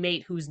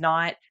teammate, who's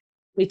not.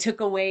 They took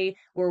away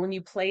where when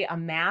you play a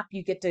map,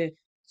 you get to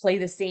play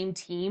the same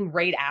team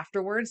right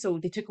afterwards. So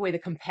they took away the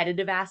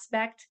competitive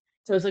aspect.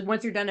 So it's like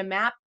once you're done a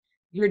map,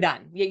 you're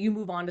done. Yeah, you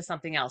move on to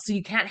something else. So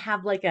you can't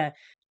have like a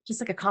just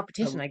like a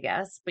competition, Uh, I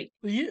guess. But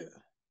yeah,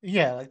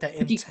 yeah, like that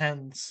you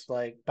intense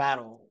like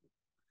battle.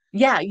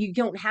 yeah, you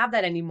don't have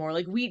that anymore.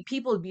 Like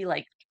people would be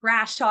like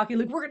trash talking,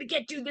 like we're gonna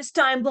get you this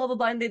time, blah blah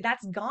blah, and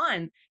that's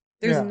gone.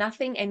 There's Yeah.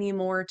 nothing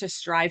anymore to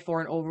strive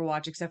for in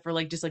Overwatch except for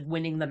like just like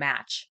winning the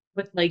match.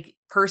 But like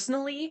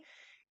personally,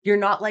 you're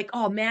not like,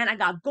 oh man, I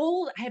got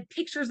gold. I have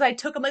pictures that I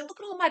took. I'm like, look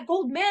at all my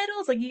gold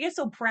medals. Like you get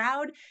so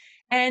proud,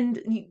 and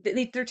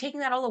they're taking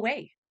that all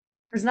away.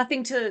 There's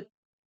nothing to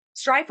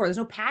strive for. There's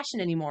no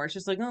passion anymore. It's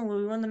just like, oh, well,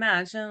 we won the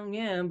match. Oh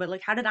yeah, but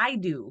like, how did I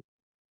do?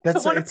 I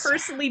That's want to it's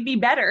personally be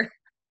better.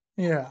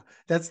 Yeah,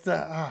 that's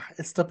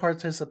it's the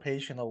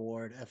participation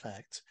award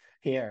effect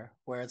here,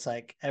 where it's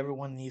like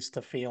everyone needs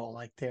to feel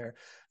like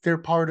they're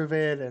part of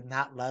it and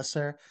not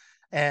lesser.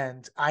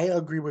 And I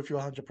agree with you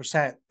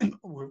 100%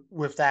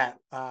 with that.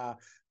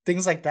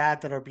 Things like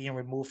that are being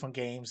removed from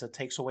games that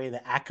takes away the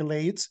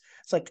accolades.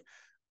 It's like,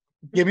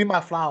 give me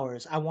my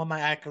flowers. I want my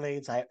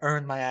accolades. I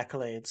earned my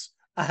accolades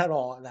at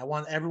all, and I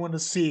want everyone to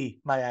see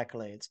my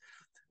accolades.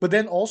 But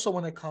then also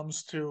when it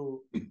comes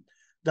to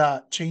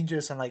the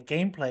changes and like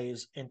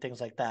gameplays and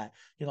things like that,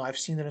 I've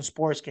seen it in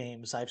sports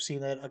games. I've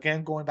seen it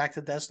again going back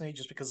to Destiny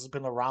just because it's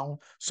been around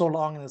so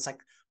long and it's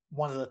like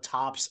one of the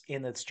tops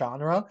in its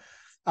genre.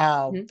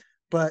 Um, Mhm.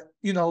 but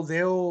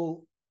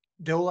they'll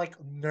like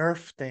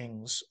nerf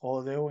things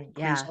or they'll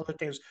increase Yeah. other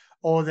things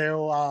or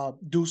they'll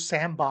do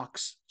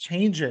sandbox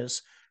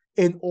changes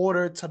in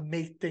order to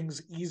make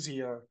things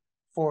easier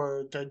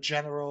for the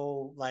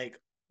general like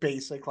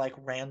basic like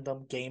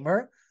random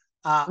gamer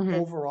Hmm.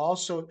 overall.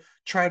 So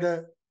try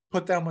to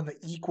put them on the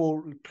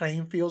equal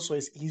playing field so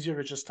it's easier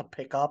to just to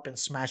pick up and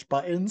smash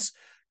buttons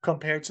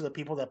compared to the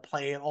people that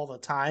play it all the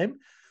time.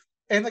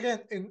 And again,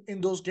 in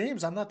those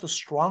games, I'm not the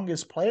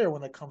strongest player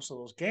when it comes to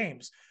those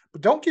games,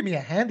 but don't give me a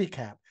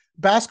handicap.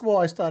 Basketball,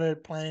 I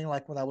started playing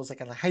like when I was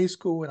like in high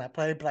school and I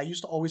played, but I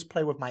used to always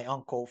play with my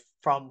uncle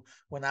from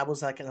when I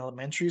was like in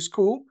elementary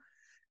school.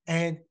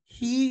 And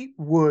he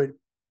would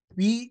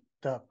beat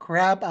the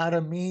crap out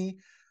of me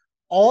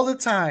all the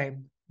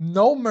time,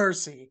 no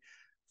mercy,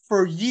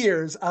 for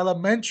years,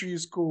 elementary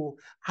school,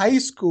 high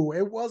school.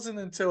 It wasn't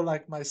until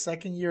like my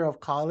second year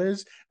of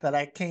college that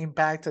I came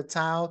back to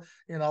town.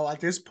 At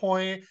this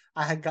point,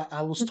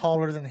 I was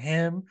taller than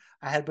him.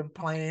 I had been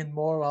playing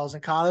more while I was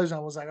in college. And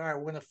I was like, all right,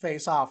 we're gonna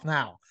face off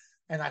now.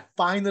 And I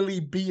finally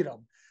beat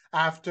him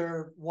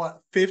after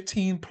what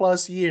 15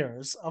 plus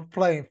years of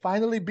playing.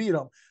 Finally beat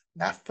him.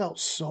 That felt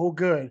so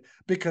good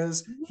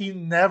because he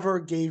never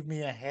gave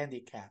me a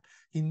handicap.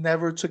 He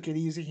never took it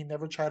easy. He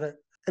never tried to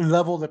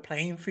level the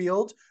playing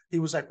field. He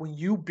was like, when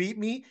you beat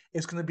me,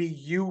 it's going to be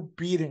you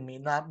beating me,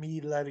 not me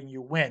letting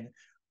you win.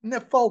 And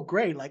it felt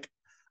great. Like,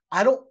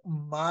 I don't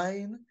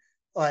mind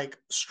like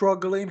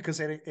struggling because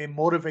it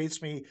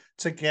motivates me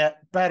to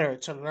get better,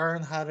 to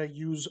learn how to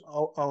use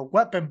a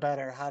weapon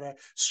better, how to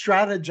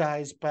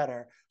strategize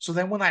better. So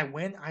then when I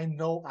win, I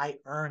know I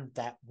earned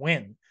that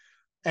win.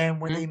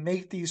 And when they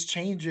make these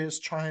changes,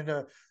 trying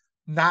to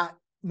not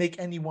make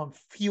anyone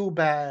feel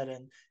bad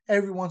and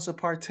everyone's a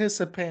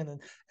participant and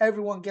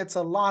everyone gets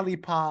a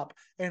lollipop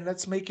and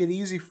let's make it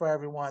easy for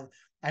everyone,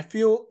 I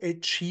feel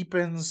it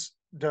cheapens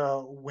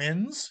the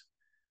wins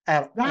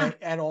at Yeah.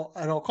 at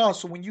all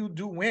costs. So when you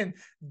do win,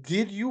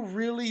 did you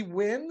really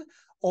win?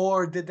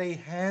 Or did they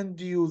hand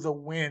you the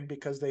win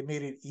because they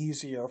made it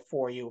easier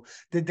for you?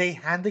 Did they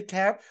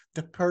handicap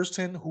the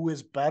person who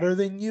is better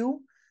than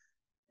you?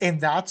 And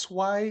that's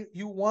why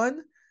you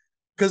won,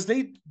 because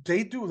they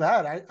do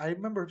that. I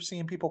remember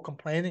seeing people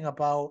complaining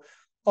about,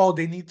 oh,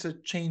 they need to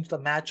change the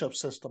matchup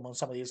system on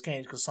some of these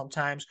games because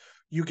sometimes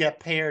you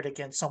get paired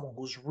against someone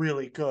who's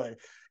really good,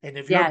 and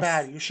if you're Yes.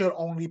 bad, you should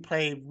only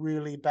play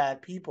really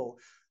bad people.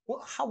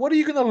 Well, what are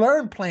you going to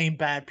learn playing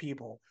bad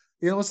people?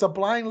 It's the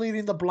blind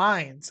leading the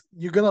blind.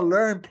 You're going to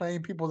learn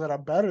playing people that are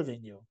better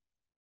than you.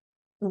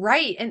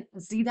 Right. And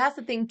see, that's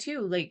the thing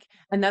too. Like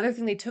another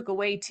thing they took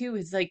away too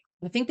is like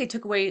I think they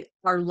took away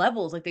our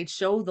levels. Like they'd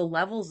show the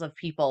levels of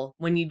people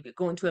when you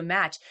go into a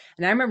match.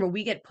 And I remember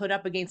we get put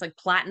up against like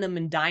platinum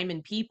and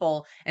diamond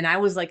people, and I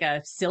was like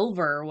a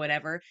silver or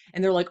whatever.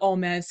 And they're like, "Oh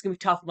man, it's gonna be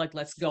tough." I'm like,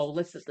 let's go.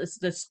 Let's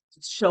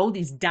show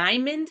these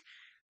diamond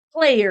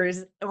players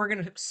and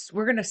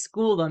we're gonna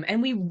school them.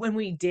 And when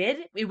we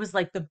did, it was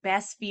like the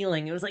best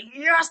feeling. It was like,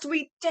 yes,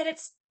 we did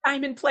it.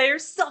 Diamond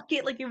players suck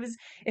it. Like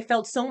it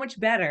felt so much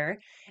better.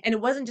 And it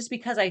wasn't just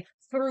because I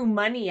threw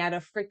money at a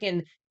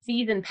freaking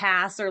season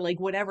pass or like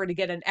whatever to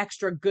get an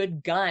extra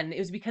good gun. It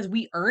was because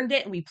we earned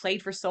it and we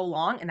played for so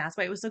long, and that's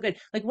why it was so good.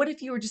 Like, what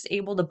if you were just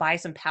able to buy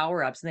some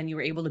power ups and then you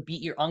were able to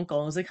beat your uncle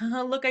and it was like,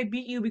 haha, look, I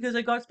beat you because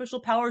I got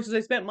special powers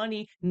because I spent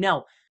money?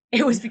 No,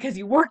 it was because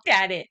you worked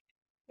at it,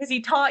 because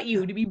he taught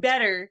you to be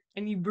better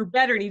and you were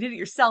better and you did it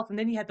yourself and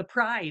then you had the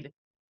pride.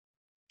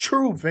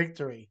 True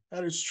victory.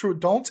 That is true.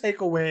 Don't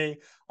take away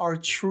our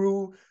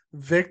true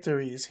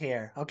victories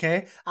here.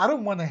 Okay. I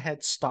don't want a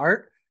head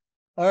start.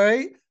 All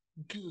right.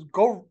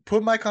 Go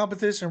put my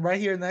competition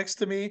right here next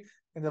to me.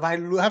 And if I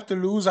have to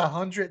lose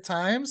 100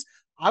 times,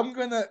 I'm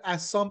going to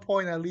at some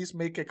point at least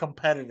make it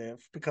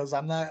competitive because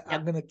I'm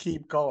Yep. going to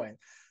keep going.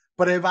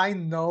 But if I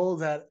know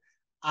that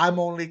I'm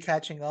only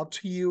catching up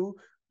to you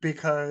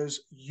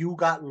because you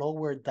got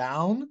lowered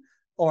down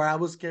or I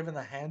was given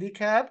a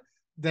handicap,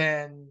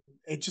 then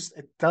it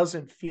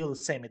doesn't feel the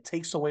same. It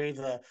takes away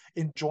the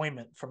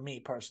enjoyment from me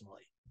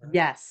personally.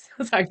 Yes.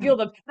 So I feel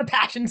the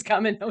passion's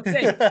coming,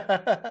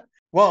 Jose.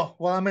 Well,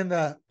 I'm in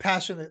the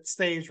passionate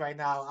stage right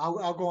now.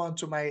 I'll go on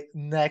to my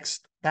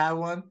next bad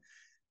one,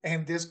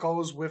 and this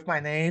goes with my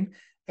name,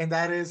 and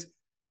that is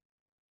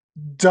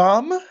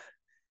dumb,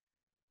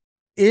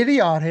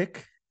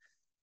 idiotic,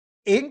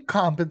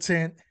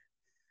 incompetent,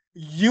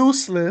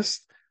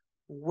 useless,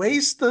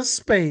 waste of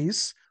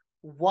space.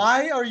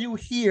 Why are you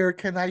here?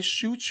 Can I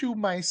shoot you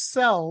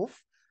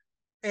myself?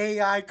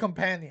 AI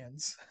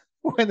companions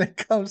when it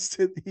comes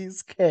to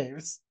these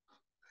games.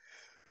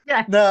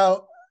 Yeah.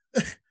 Now,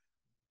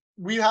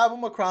 we have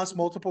them across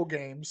multiple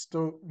games.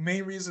 The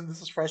main reason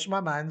this is fresh in my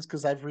mind is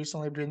because I've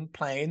recently been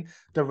playing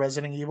the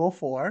Resident Evil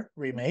 4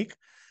 remake.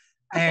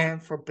 Okay.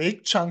 And for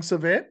big chunks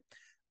of it,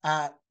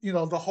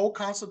 the whole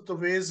concept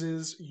of it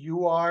is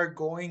you are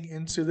going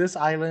into this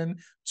island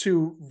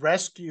to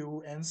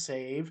rescue and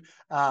save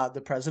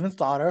the president's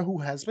daughter who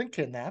has been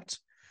kidnapped.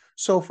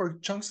 So for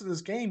chunks of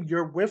this game,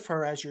 you're with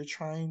her as you're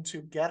trying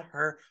to get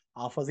her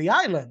off of the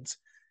island.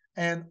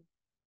 And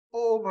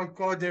oh my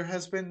god, there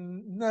has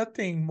been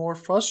nothing more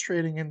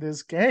frustrating in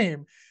this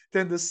game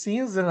than the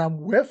scenes that I'm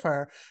with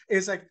her.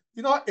 It's like,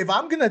 if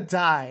I'm gonna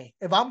die,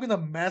 if I'm gonna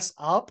mess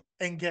up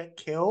and get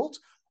killed,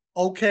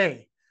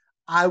 okay,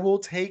 I will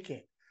take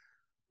it.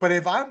 But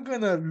if I'm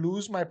gonna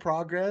lose my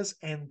progress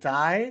and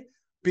die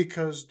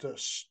because the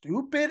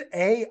stupid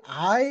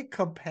AI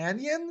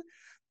companion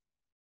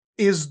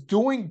is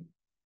doing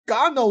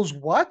God knows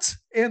what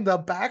in the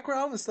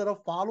background instead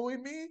of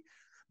following me,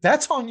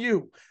 that's on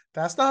you.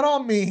 That's not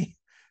on me.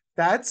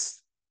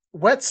 That's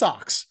wet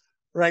socks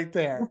right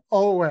there.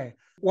 Oh, wait.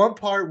 One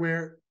part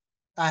where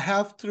I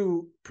have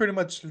to pretty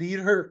much lead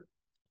her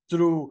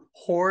through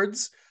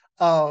hordes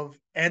of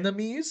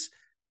enemies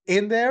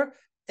in there,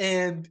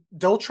 and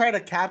they'll try to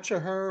capture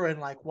her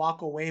and like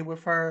walk away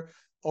with her,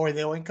 or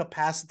they'll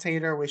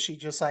incapacitate her where she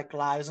just like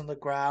lies on the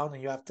ground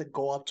and you have to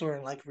go up to her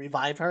and like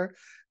revive her,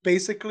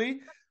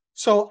 basically.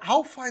 So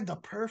I'll find the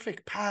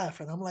perfect path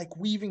and I'm like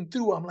weaving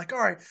through. I'm like, all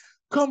right,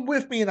 come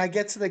with me. And I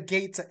get to the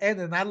gate to end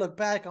and I look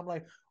back. I'm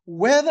like,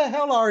 where the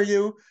hell are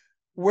you?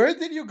 Where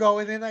did you go?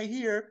 And then I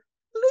hear,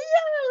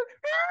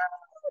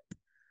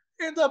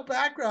 Leon, in the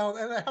background,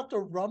 and I have to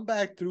run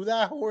back through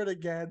that horde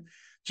again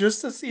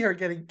just to see her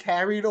getting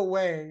carried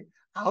away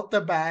out the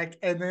back.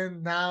 And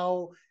then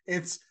now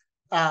it's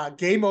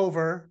game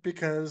over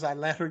because I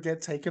let her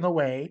get taken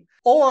away.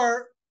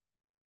 Or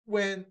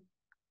when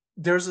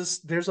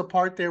there's a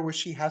part there where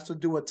she has to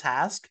do a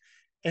task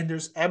and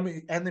there's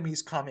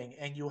enemies coming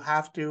and you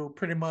have to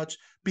pretty much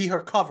be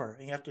her cover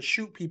and you have to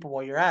shoot people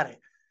while you're at it.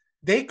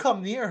 They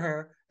come near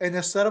her and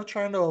instead of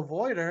trying to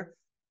avoid her,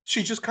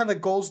 she just kind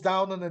of goes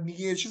down on the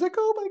knee and she's like,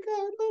 oh my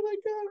god, oh my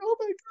god, oh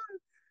my god.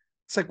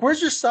 It's like,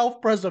 where's your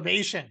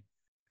self-preservation?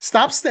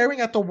 Stop staring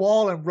at the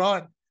wall and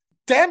run.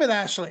 Damn it,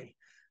 Ashley.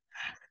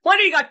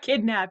 Wonder you got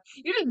kidnapped.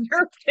 You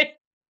deserved it.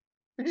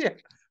 Yeah.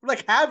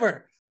 Like, have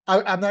her.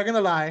 I'm not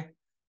gonna lie.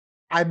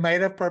 I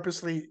might have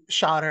purposely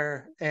shot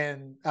her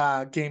and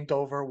gamed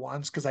over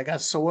once because I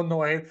got so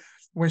annoyed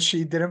when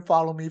she didn't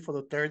follow me for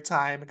the third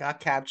time,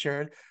 got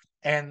captured,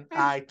 and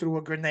I threw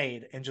a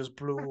grenade and just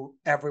blew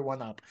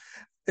everyone up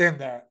in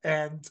there.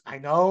 And I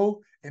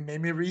know it made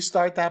me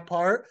restart that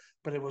part,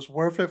 but it was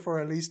worth it for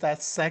at least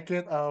that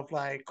second of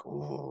like,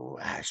 oh,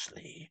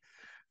 Ashley.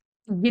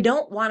 You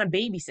don't want to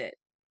babysit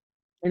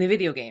in a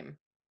video game.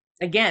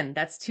 Again,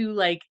 that's too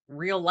like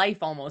real life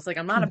almost. Like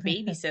I'm not a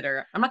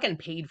babysitter. I'm not getting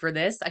paid for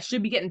this. I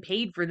should be getting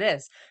paid for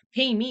this.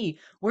 Pay me.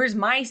 Where's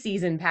my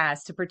season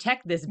pass to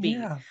protect this bee?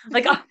 Yeah.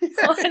 Like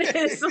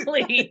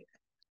honestly,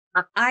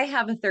 I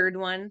have a third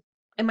one.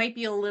 It might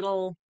be a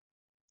little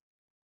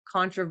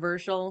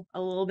controversial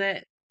a little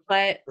bit,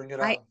 but Bring it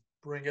I on.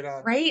 Bring it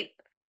on. right?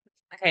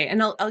 Okay,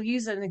 and I'll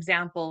use an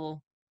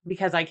example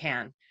because I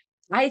can.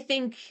 I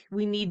think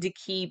we need to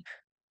keep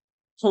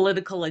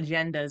political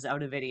agendas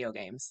out of video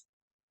games.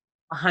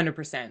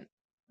 100%.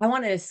 I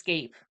want to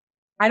escape.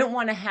 I don't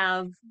want to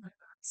have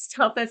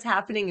stuff that's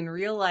happening in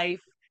real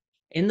life,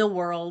 in the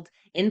world,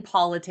 in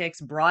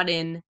politics brought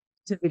in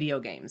to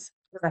video games.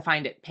 Because I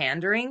find it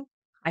pandering.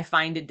 I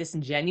find it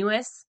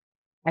disingenuous.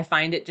 I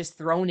find it just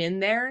thrown in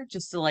there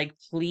just to like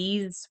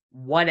please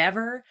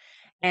whatever.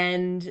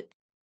 And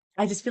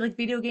I just feel like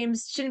video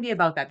games shouldn't be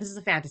about that. This is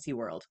a fantasy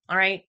world. All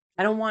right.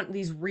 I don't want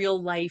these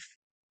real life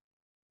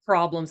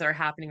problems that are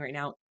happening right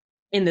now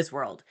in this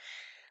world.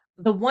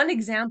 The one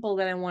example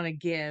that I want to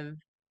give,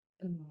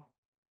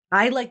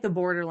 I like the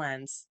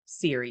Borderlands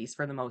series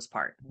for the most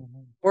part.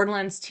 Mhm.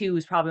 Borderlands 2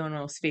 is probably one of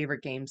my most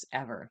favorite games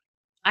ever.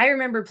 I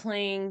remember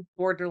playing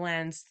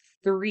Borderlands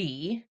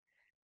 3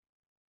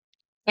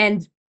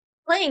 and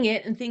playing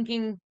it and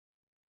thinking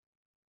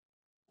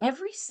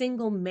every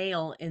single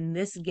male in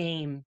this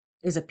game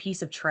is a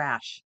piece of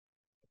trash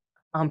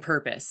on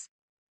purpose.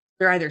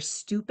 They're either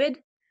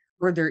stupid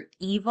or they're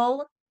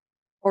evil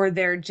or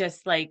they're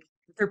just like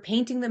they're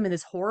painting them in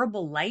this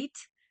horrible light.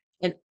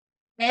 And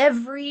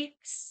every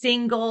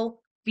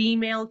single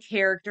female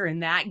character in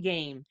that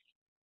game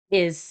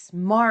is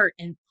smart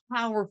and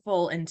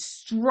powerful and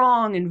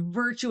strong and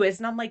virtuous.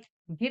 And I'm like,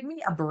 give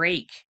me a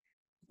break.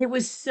 It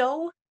was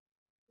so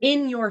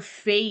in your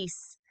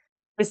face,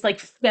 this like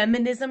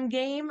feminism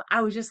game.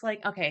 I was just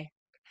like, okay,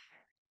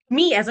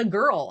 me as a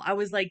girl, I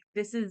was like,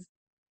 this is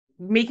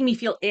making me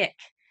feel ick.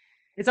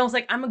 It's almost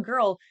like I'm a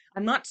girl.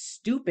 I'm not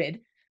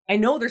stupid. I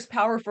know there's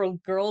powerful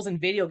girls in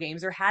video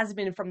games. There has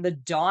been from the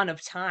dawn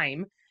of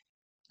time.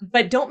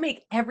 but don't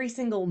make every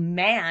single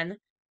man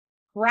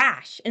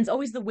crash. And it's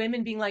always the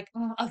women being like,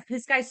 oh,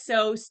 this guy's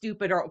so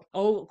stupid. Or,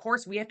 oh, of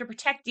course, we have to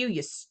protect you,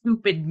 you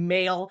stupid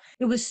male.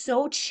 It was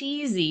so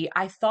cheesy.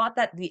 I thought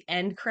that the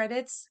end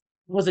credits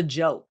was a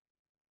joke.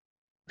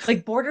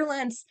 Like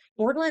Borderlands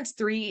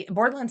 3,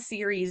 Borderlands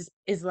series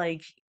is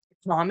like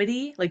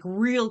comedy, like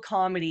real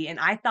comedy. And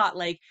I thought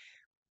like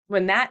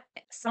when that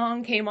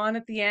song came on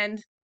at the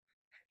end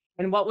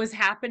and what was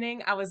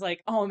happening, I was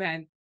like, oh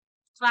man,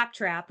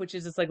 Claptrap, which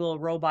is this like little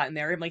robot in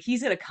there. I'm like,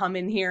 he's gonna come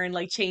in here and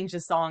like change the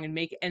song and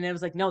make it. And it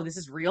was like, no, this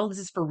is real. This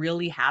is for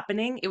really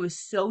happening. It was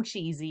so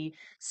cheesy,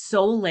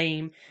 so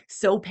lame,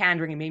 so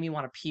pandering. It made me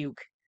want to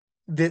puke.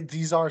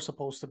 These are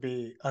supposed to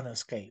be an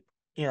escape,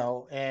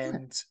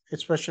 and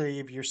especially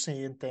if you're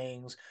seeing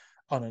things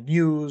on the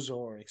news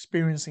or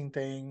experiencing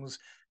things,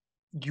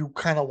 you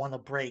kind of want to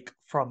break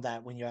from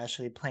that when you're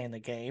actually playing the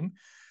game.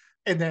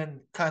 And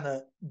then kind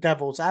of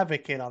devil's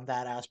advocate on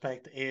that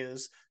aspect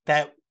is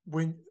that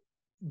when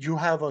you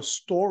have a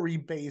story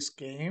based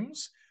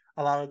games,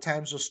 a lot of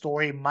times the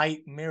story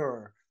might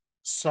mirror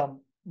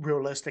some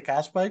realistic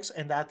aspects,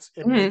 and that's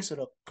it Mhm. makes it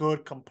a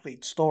good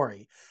complete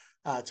story.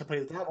 To play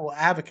the devil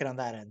advocate on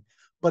that end.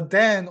 But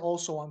then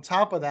also on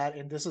top of that,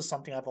 and this is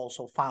something I've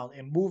also found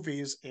in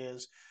movies,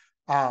 is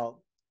uh,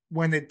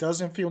 when it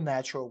doesn't feel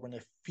natural, when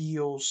it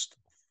feels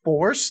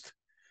forced,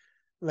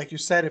 like you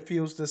said, it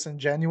feels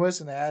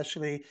disingenuous and it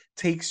actually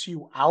takes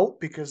you out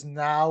because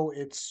now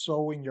it's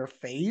so in your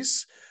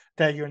face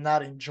that you're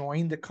not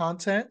enjoying the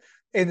content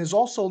and is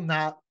also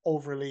not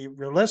overly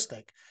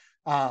realistic.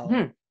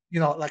 Um,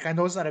 Mhm. like I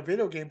know it's not a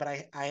video game, but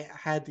I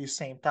had these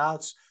same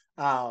thoughts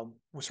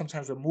with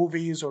sometimes with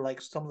movies or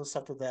like some of the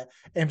stuff that the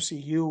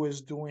MCU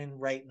is doing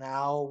right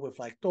now with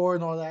like Thor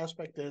and all that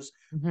aspect is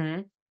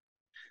Mhm.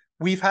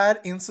 we've had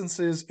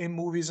instances in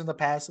movies in the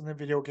past and in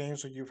video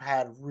games where you've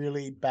had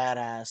really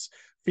badass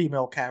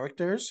female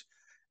characters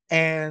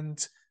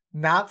and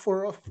not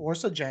for a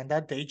forced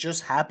agenda. They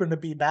just happen to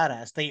be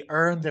badass. They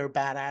earn their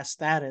badass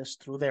status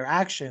through their Yeah.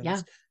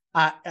 actions,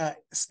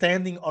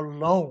 standing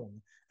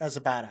alone as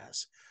a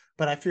badass.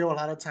 But I feel a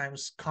lot of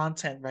times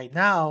content right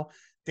now,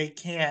 they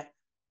can't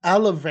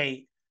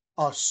elevate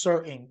a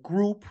certain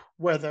group,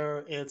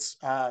 whether it's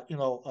a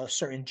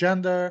certain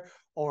gender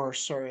or a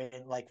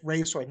certain like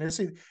race or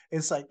ethnicity.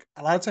 It's like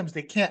a lot of times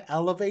they can't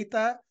elevate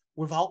that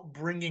without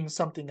bringing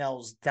something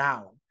else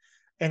down.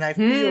 And I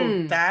feel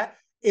Hmm. that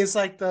is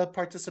like the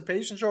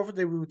participation trophy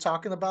that we were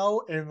talking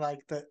about, and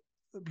like the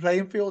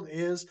playing field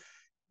is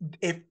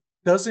it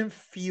doesn't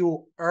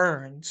feel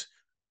earned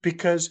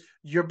because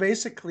you're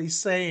basically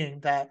saying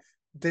that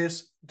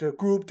the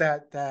group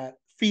that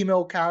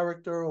female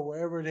character or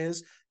whatever it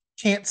is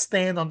can't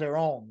stand on their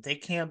own. They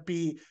can't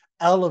be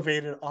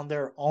elevated on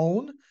their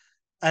own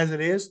as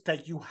it is,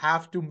 that you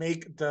have to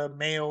make the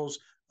males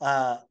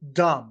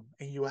dumb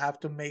and you have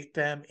to make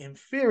them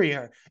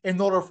inferior in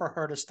order for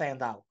her to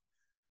stand out.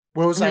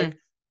 Where it was Mhm. like,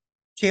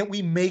 can't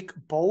we make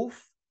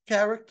both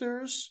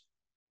characters,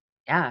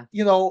 Yeah.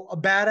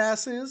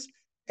 badasses,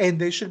 and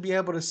they should be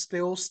able to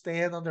still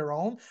stand on their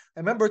own? I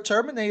remember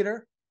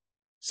Terminator,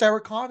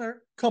 Sarah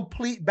Connor,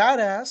 complete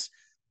badass.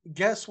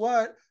 Guess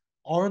what?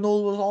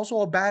 Arnold was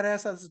also a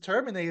badass as a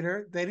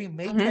Terminator. They didn't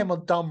make Mhm. him a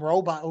dumb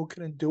robot who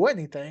couldn't do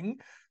anything,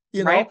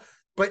 you Right. know.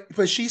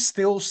 But she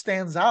still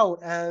stands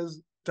out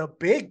as the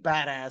big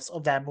badass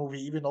of that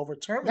movie, even over Yeah.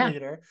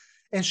 Terminator,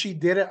 and she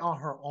did it on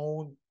her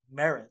own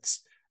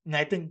merits. And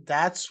I think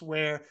that's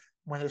where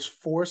when it's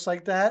forced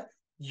like that,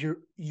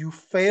 you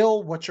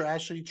fail what you're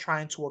actually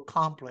trying to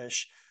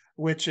accomplish,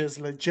 which is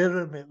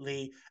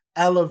legitimately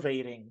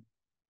elevating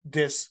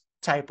this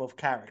type of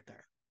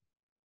character.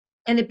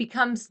 And it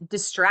becomes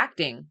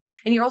distracting.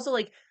 And you're also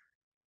like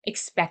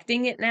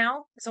expecting it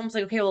now. It's almost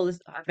like, okay, well,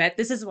 I bet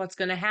this is what's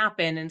going to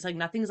happen. And it's like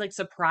nothing's like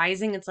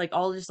surprising. It's like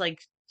all just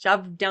like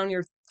shoved down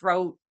your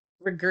throat,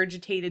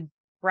 regurgitated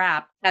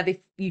crap that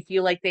you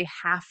feel like they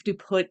have to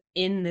put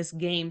in this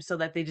game so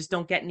that they just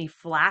don't get any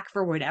flack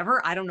for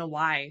whatever. I don't know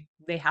why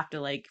they have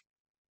to like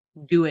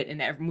do it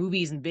in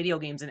movies and video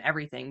games and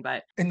everything,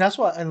 but And that's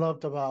what I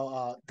loved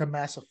about the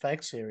Mass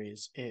Effect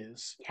series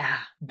is yeah.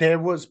 there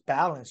was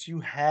balance. You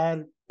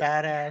had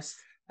badass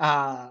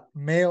Yes.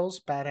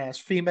 males, badass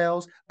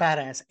females,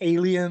 badass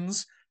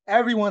aliens.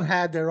 Everyone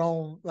had their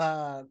own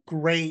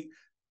great,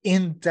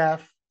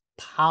 in-depth,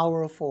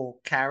 powerful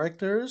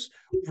characters,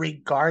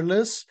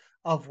 regardless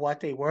of what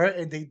they were,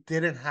 and they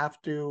didn't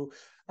have to,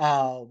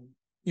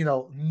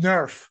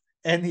 nerf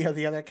any of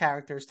the other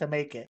characters to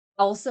make it.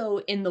 Also,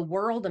 in the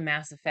world of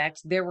Mass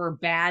Effect, there were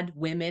bad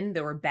women,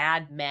 there were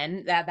bad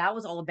men. That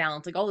was all a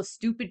balance. Like all the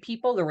stupid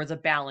people, there was a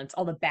balance.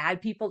 All the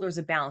bad people, there was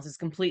a balance.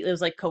 It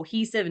was like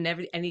cohesive and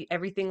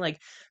everything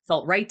like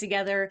felt right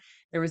together.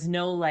 There was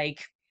no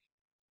like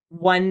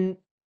one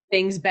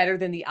thing's better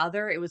than the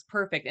other. It was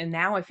perfect. And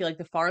now I feel like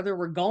the farther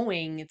we're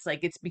going, it's like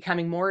it's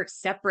becoming more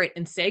separate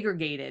and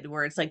segregated,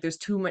 where it's like there's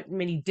too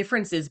many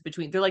differences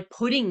between. They're like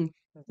putting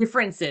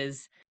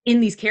differences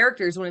in these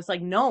characters when it's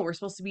like, no, we're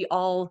supposed to be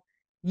all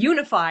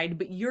unified,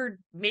 but you're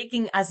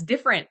making us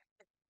different.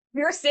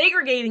 You're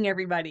segregating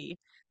everybody.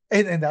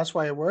 And that's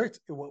why it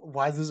worked.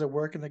 Why does it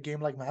work in a game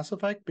like Mass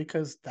Effect?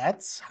 Because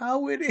that's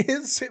how it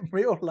is in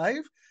real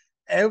life.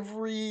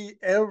 Every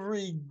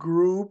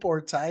group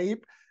or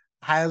type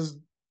has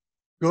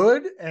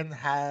good and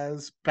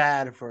has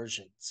bad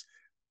versions.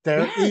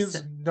 There Yes.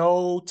 is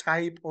no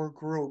type or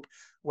group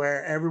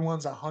where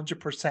everyone's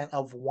 100%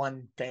 of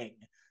one thing.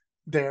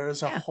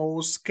 There's a Yeah.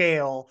 whole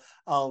scale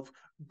of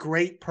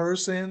great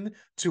person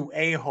to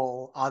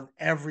a-hole on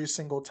every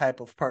single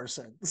type of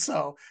person.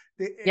 So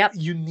Yep.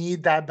 you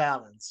need that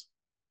balance.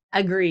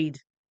 Agreed.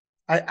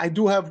 I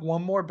do have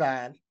one more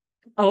bad.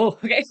 Oh,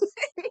 okay.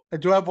 I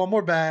do have one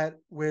more bad,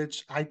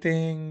 which I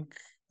think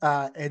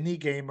any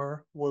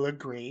gamer will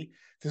agree.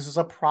 This is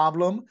a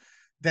problem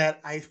that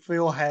I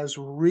feel has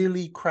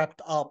really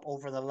crept up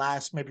over the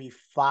last maybe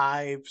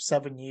 5,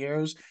 7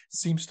 years,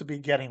 seems to be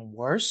getting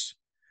worse.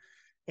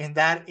 And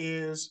that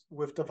is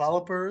with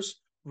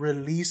developers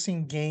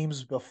releasing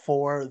games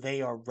before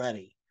they are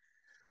ready.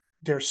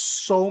 There's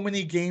so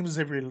many games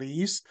they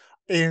release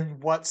in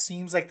what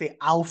seems like the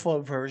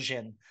alpha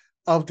version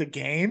of the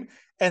game,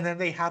 and then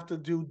they have to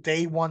do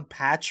day one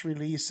patch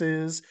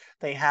releases.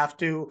 They have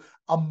to,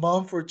 a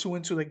month or two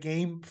into the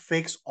game,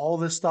 fix all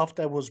the stuff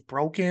that was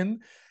broken,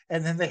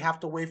 and then they have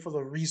to wait for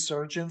the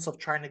resurgence of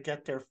trying to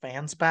get their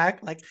fans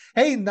back. Like,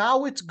 hey,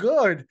 now it's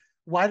good.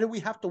 Why do we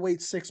have to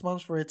wait 6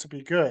 months for it to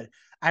be good?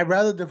 I'd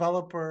rather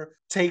developer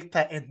take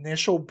that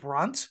initial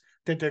brunt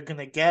that they're going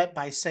to get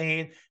by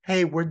saying,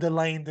 hey, we're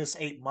delaying this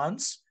 8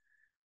 months,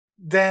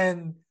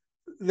 than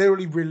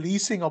literally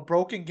releasing a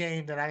broken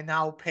game that I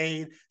now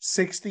paid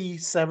 $60,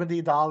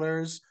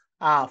 $70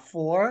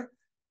 for,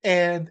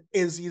 and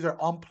is either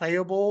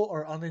unplayable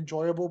or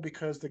unenjoyable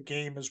because the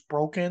game is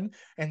broken.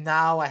 And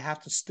now I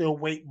have to still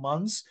wait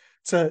months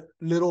to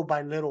little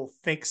by little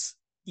fix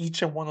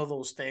each and one of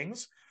those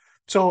things.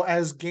 So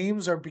as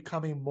games are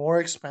becoming more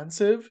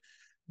expensive,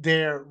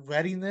 their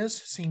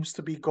readiness seems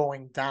to be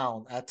going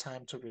down at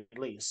time to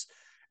release.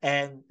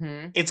 And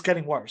Mhm. it's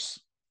getting worse.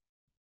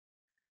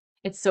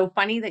 It's so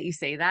funny that you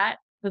say that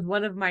because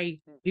one of my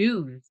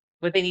dues,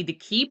 what they need to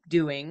keep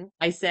doing,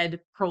 I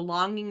said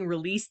prolonging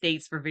release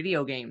dates for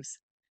video games.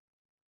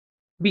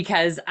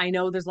 Because I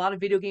know there's a lot of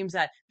video games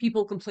that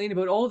people complain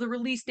about, oh, the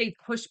release date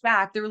pushed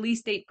back, the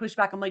release date pushed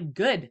back. I'm like,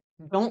 good.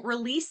 Don't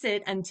release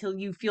it until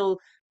you feel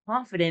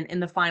confident in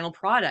the final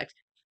product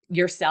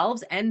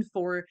yourselves and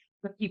for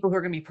the people who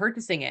are going to be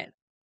purchasing it.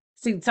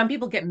 So some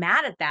people get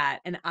mad at that.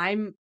 And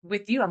I'm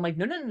with you. I'm like,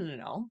 no, no, no, no,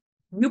 no.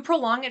 You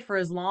prolong it for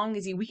as long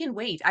as we can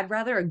wait. I'd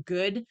rather a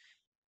good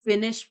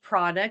finished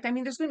product. I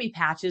mean, there's going to be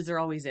patches, there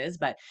always is,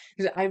 but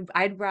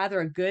I'd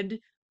rather a good,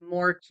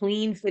 more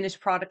clean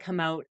finished product come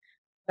out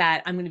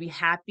that I'm going to be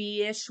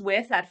happy-ish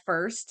with at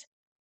first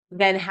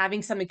than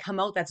having something come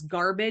out that's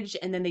garbage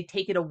and then they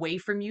take it away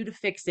from you to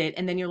fix it.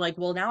 And then you're like,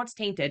 well, now it's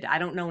tainted. I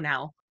don't know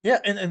now. Yeah,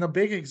 and a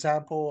big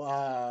example,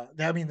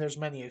 I mean, there's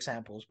many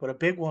examples, but a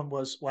big one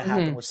was what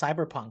happened Hmm. with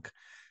Cyberpunk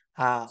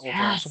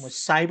overall. So when Yes.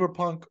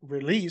 Cyberpunk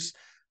released,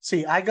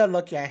 see, I got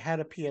lucky. I had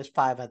a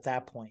PS5 at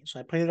that point, so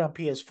I played it on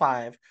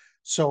PS5.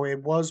 So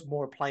it was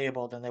more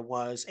playable than it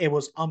was. It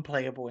was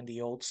unplayable in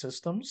the old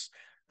systems,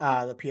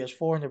 the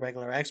PS4 and the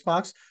regular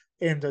Xbox.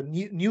 In the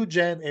new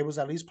gen, it was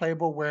at least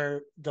playable.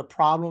 Where the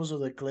problems or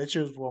the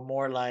glitches were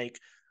more like,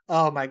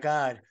 oh my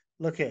god,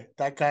 look at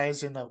that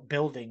guy's in a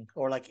building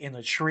or like in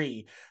a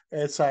tree.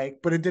 It's like,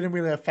 but it didn't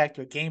really affect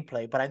your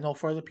gameplay. But I know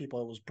for other people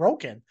it was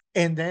broken.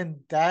 And then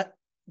that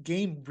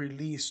game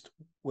released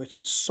with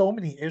so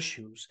many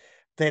issues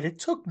that it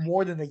took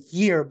more than a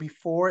year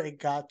before it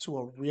got to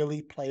a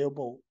really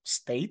playable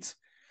state.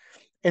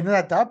 And then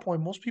at that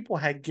point, most people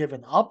had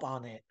given up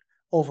on it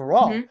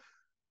overall. Hmm.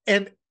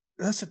 And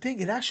that's the thing,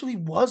 it actually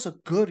was a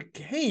good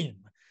game.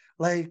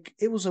 Like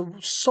it was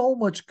so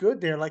much good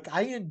there. Like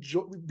I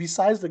enjoy,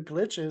 besides the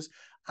glitches,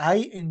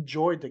 I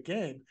enjoyed the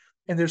game.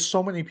 And there's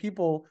so many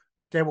people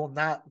that will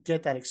not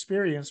get that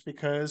experience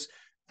because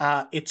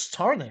it's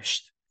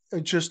tarnished.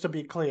 Just to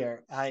be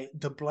clear, I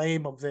the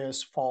blame of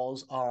this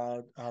falls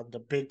on the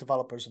big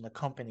developers and the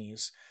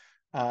companies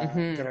that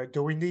Hmm. are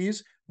doing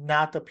these,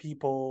 not the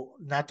people,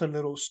 not the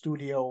little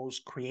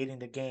studios creating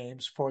the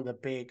games for the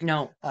big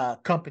No.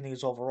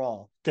 companies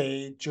overall.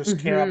 They just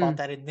care about Hmm.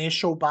 that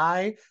initial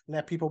buy,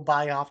 let people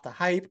buy off the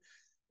hype.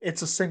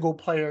 It's a single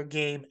player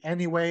game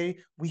anyway.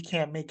 We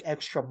can't make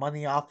extra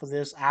money off of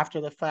this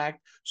after the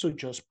fact. So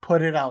just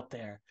put it out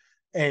there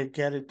and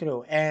get it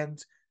through.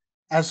 And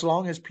as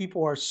long as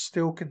people are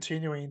still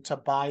continuing to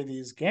buy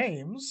these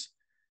games,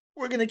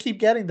 we're gonna keep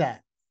getting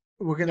that.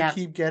 We're gonna Yep.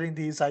 keep getting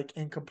these like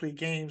incomplete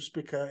games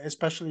because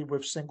especially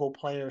with single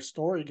player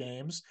story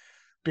games,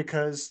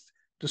 because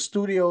the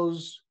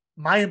studios,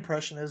 my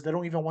impression is they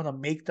don't even want to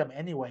make them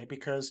anyway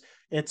because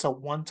it's a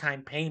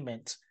one-time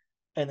payment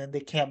and then they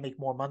can't make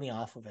more money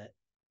off of it.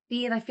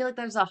 See, and I feel like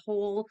there's a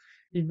whole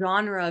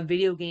genre of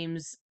video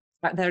games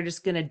that are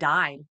just gonna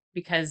die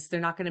because they're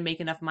not gonna make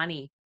enough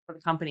money for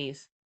the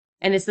companies.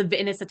 And it's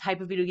the type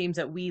of video games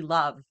that we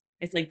love.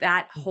 It's like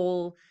that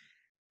whole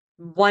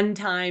one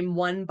time,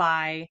 one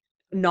buy,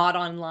 not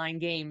online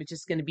game is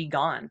just gonna be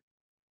gone.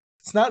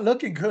 It's not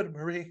looking good,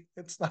 Marie.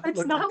 It's not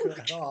It's not looking good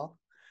at looking. all.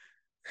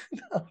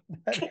 No,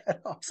 not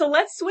at all. So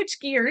let's switch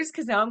gears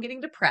because now I'm getting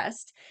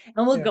depressed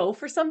and we'll Yeah. go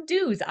for some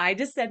do's. I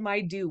just said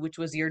my do, which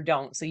was your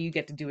don't. So you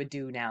get to do a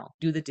do now.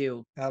 Do the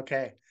do.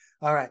 Okay.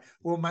 All right.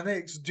 Well, my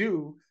next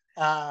do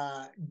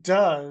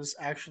does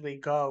actually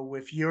go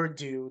with your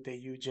do that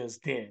you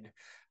just did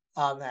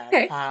on that.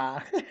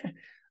 Okay.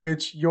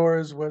 Which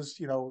yours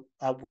was,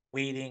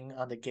 waiting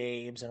on the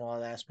games and all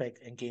that aspect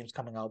and games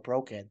coming out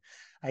broken.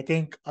 I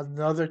think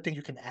another thing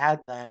you can add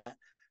that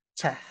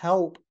to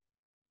help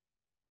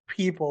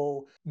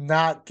people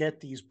not get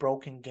these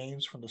broken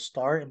games from the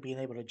start and being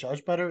able to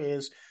judge better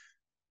is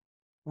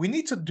we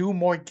need to do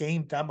more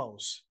game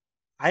demos.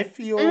 I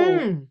feel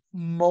Mm.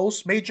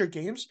 most major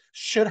games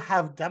should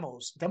have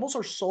demos. Demos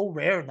are so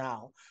rare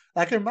now.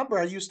 Like I remember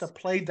I used to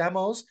play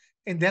demos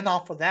and then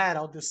off of that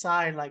I'll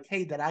decide like,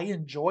 hey, did I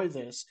enjoy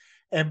this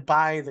and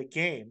buy the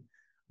game.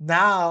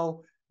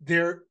 Now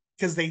they're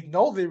because they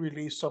know they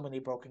release so many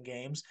broken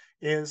games,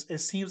 is it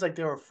seems like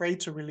they're afraid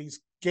to release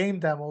game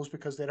demos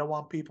because they don't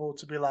want people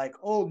to be like,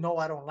 oh no,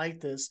 I don't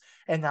like this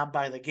and not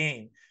buy the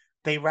game.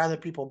 They rather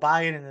people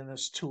buy it and then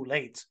it's too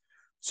late.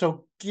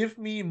 So give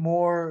me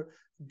more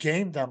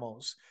game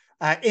demos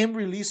and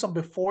release them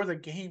before the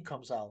game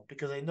comes out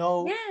because I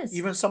know Yes.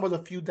 even some of the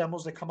few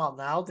demos that come out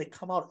now, they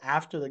come out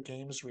after the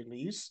game's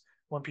release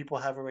when people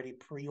have already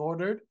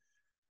pre-ordered.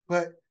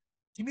 But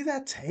give me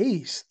that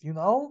taste, you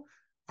know?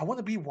 I want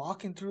to be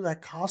walking through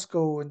that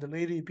Costco and the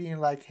lady being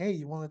like, "Hey,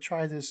 you want to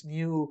try this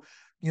new,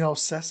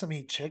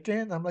 sesame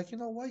chicken?" I'm like, "You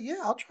know what? Yeah,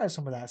 I'll try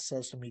some of that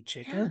sesame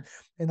chicken." Yeah.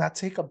 And I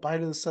take a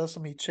bite of the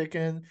sesame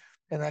chicken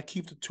and I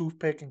keep the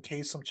toothpick in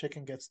case some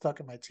chicken gets stuck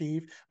in my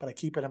teeth, but I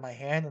keep it in my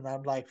hand and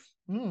I'm like,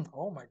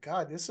 oh my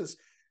God, this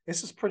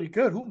is pretty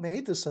good. Who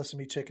made the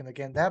sesame chicken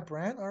again? That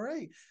brand? All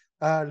right.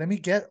 Let me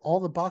get all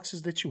the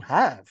boxes that you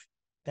have.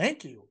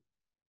 Thank you.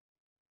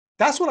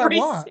 That's what I Price.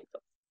 want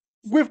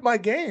with my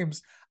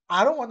games.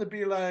 I don't want to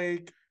be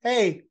like,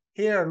 hey,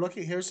 here, look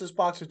at here's this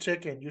box of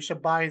chicken. You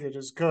should buy it.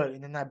 It's good.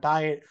 And then I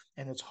buy it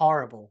and it's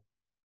horrible.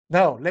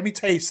 No, let me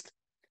taste.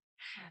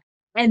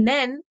 And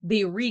then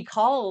they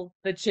recall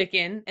the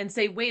chicken and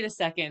say, wait a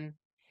second,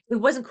 it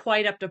wasn't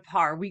quite up to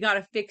par. We got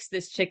to fix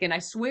this chicken. I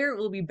swear it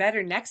will be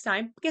better next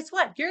time. But guess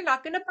what? You're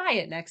not going to buy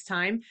it next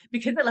time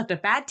because it left a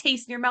bad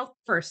taste in your mouth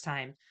first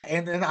time.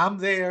 And then I'm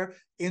there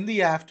in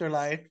the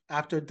afterlife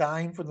after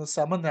dying from the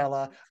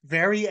salmonella,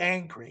 very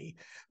angry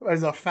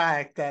as the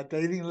fact that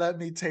they didn't let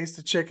me taste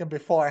the chicken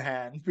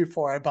beforehand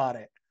before I bought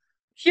it.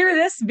 Hear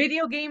this,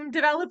 video game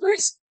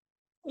developers?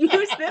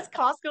 Use this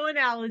Costco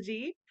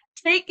analogy.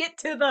 Take it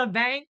to the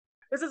bank.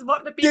 This is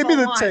what the Give me people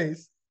the want.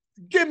 taste.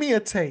 Give me a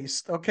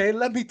taste, okay?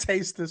 Let me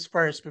taste this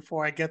first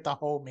before I get the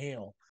whole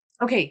meal.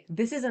 Okay,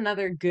 this is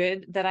another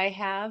good that I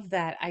have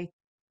that I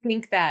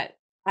think that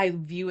I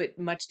view it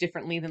much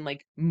differently than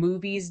like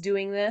movies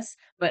doing this,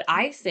 but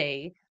I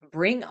say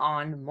bring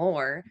on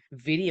more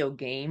video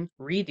game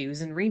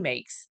redos and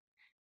remakes.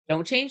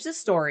 Don't change the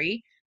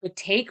story, but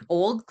take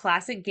old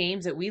classic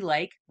games that we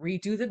like,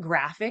 redo the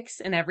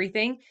graphics and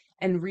everything,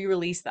 and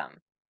re-release them.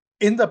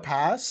 In the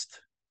past,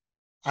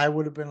 I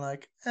would have been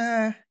like,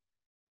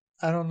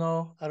 I don't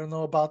know. I don't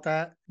know about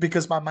that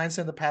because my mindset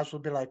in the past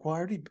would be like, well, I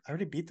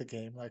already beat the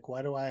game. Like,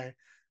 why do I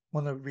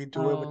want to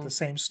redo it with the Oh.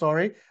 same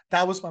story?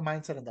 That was my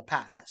mindset in the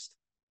past.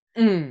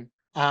 Mm.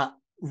 Uh,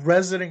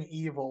 Resident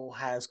Evil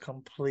has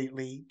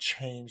completely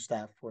changed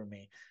that for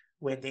me.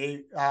 When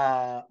they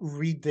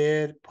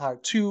redid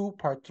part two,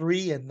 part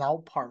three, and now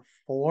part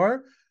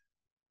four,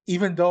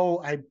 even though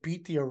I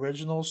beat the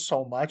original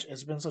so much,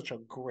 it's been such a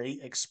great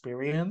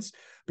experience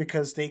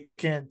because they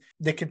can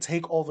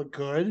take all the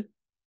good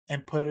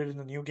and put it in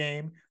the new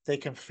game. They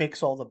can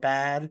fix all the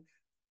bad.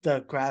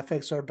 The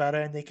graphics are better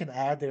and they can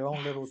add their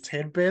own little Yes.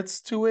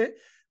 tidbits to it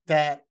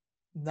that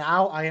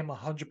now I am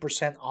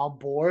 100% on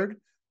board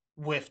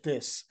with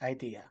this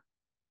idea.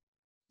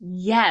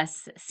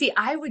 Yes. See,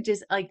 I would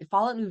just like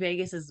Fallout New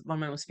Vegas is one of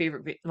my most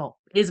favorite, well,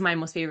 is my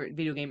most favorite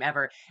video game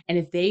ever. And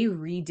if they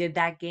redid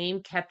that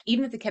game,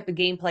 even if they kept the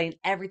gameplay and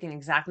everything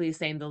exactly the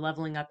same, the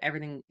leveling up,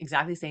 everything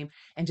exactly the same,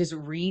 and just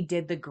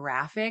redid the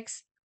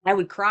graphics, I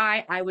would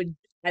cry. I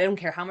don't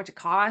care how much it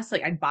costs.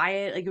 Like, I'd buy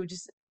it. Like, it would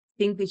just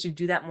think they should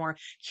do that more.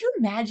 Can you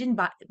imagine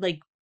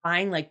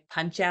buying like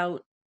Punch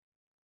Out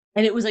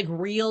and it was like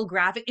real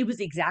graphic? It was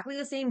exactly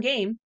the same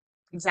game,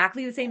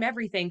 exactly the same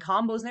everything,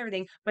 combos and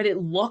everything, but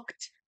it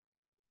looked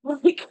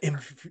like, In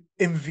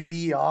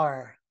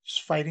VR,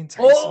 just fighting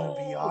Tyson in oh,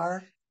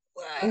 VR.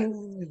 What?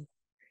 oh,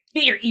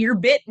 get your ear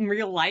bit in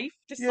real life.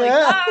 Just like,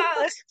 Yeah.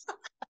 ah,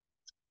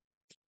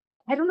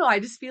 I don't know. I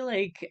just feel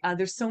like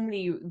there's so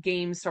many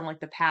games from like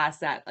the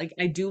past that like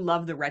I do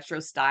love the retro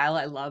style.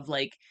 I love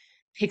like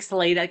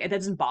pixelated. Like, it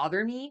doesn't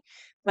bother me,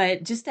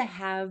 but just to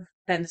have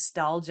that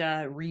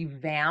nostalgia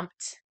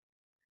revamped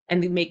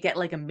and get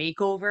like a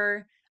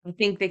makeover, I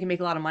think they can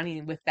make a lot of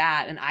money with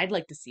that. And I'd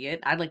like to see it.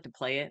 I'd like to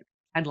play it.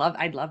 I'd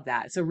love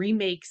that. So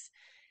remakes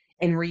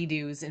and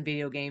redos in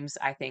video games,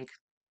 I think,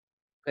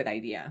 good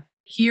idea.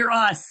 Hear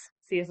us.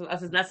 See,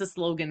 that's the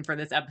slogan for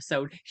this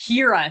episode.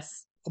 Hear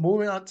us.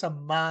 moving on to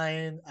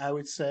mine, I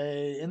would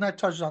say, and I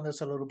touched on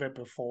this a little bit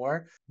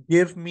before,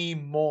 give me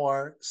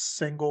more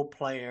single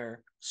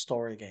player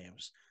story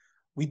games.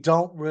 We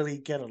don't really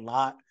get a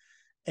lot.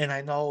 And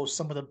I know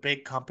some of the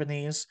big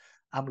companies,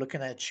 I'm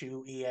looking at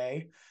you,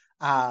 EA,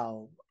 uh,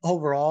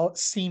 overall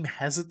seem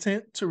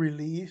hesitant to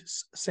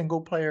release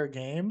single player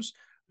games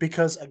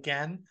because,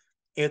 again,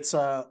 it's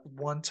a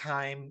one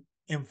time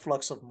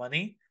influx of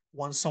money.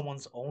 Once someone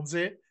owns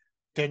it,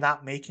 they're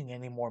not making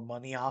any more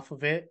money off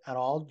of it at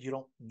all. You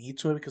don't need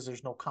to because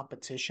there's no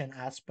competition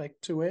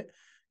aspect to it.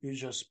 You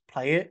just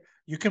play it.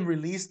 You can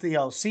release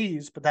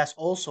DLCs, but that's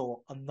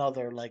also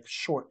another like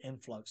short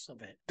influx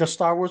of it. The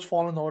Star Wars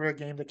Fallen Order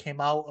game that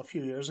came out a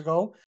few years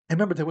ago, I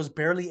remember there was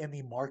barely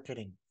any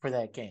marketing for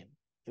that game.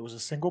 It was a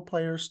single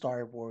player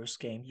Star Wars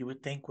game. You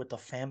would think with the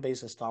fan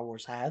base that Star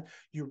Wars had,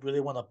 you really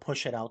want to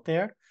push it out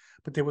there,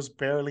 but there was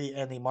barely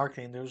any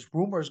marketing. There's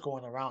rumors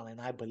going around,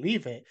 and I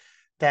believe it,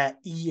 that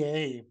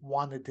EA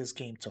wanted this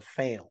game to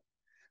fail.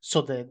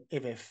 So that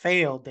if it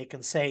failed, they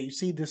can say, you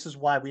see, this is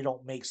why we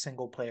don't make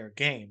single player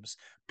games.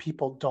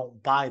 People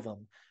don't buy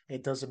them.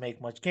 It doesn't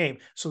make much game.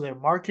 So their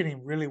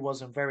marketing really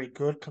wasn't very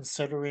good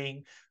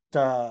considering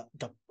the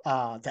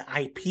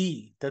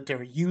IP that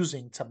they're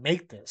using to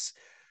make this.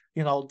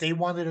 You know, they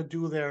wanted to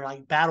do their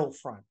like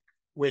Battlefront,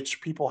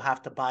 which people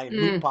have to buy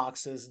loot Mm,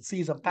 boxes and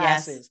season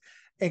yes. passes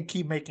and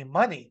keep making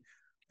money.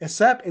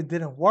 Except it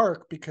didn't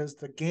work because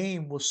the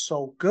game was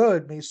so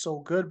good, made so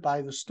good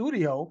by the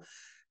studio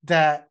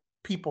that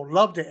people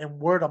loved it and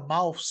word of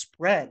mouth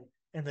spread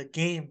and the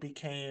game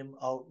became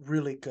a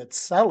really good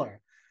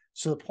seller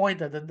to the point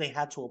that then they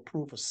had to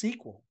approve a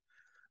sequel.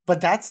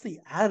 But that's the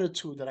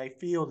attitude that I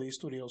feel these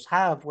studios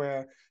have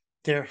where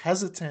they're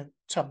hesitant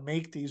to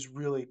make these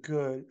really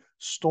good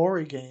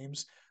story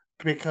games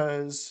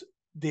because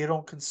they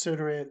don't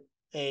consider it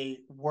a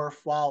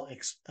worthwhile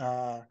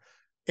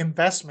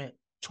investment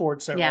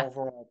towards their Yeah.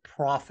 overall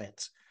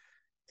profit,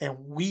 and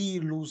we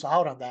lose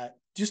out on that.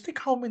 Just think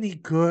how many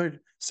good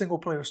single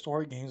player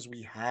story games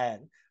we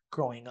had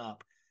growing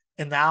up,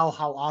 and now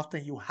how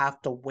often you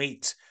have to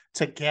wait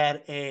to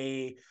get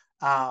a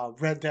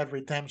Red Dead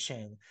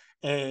Redemption,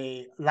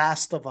 a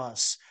Last of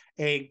Us,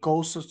 a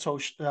Ghost of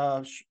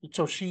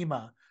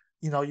Toshima.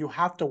 You know, you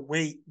have to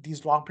wait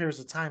these long periods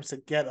of times to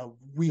get a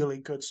really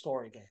good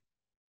story game.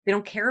 They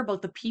don't care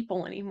about the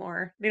people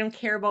anymore. They don't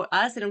care about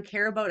us. They don't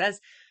care about us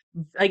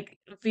like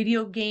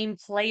video game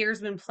players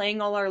been playing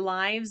all our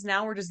lives.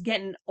 Now we're just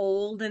getting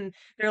old and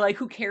they're like,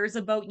 who cares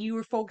about you?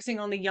 We're focusing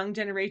on the young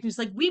generation. It's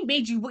like, we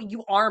made you what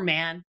you are,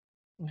 man.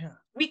 Yeah.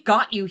 We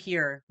got you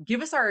here.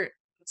 Give us our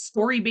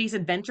story-based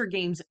adventure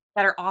games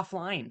that are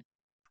offline.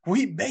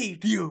 We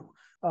made you.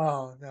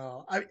 Oh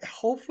no. I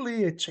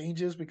hopefully it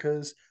changes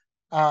because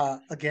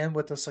again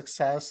with the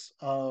success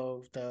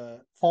of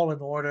the Fallen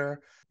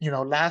Order, you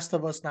know, Last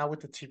of Us now with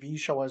the TV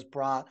show has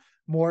brought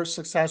more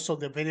success. So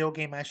the video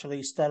game actually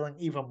is selling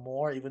even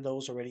more, even though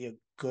it's already a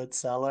good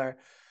seller.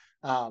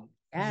 Red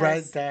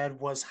Yes. Dead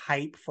was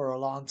hype for a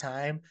long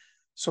time.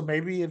 So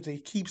maybe if they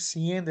keep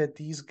seeing that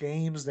these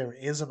games there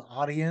is an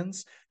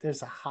audience,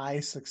 there's a high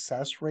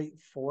success rate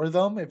for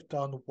them if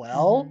done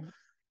well, Mm-hmm.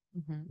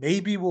 Mm-hmm.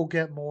 maybe we'll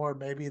get more,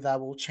 maybe that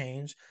will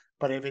change.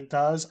 But if it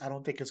does, I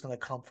don't think it's going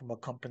to come from a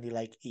company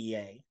like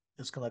EA.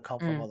 It's going to come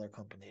from Mm. other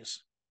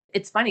companies.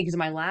 It's funny because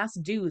my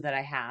last do that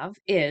I have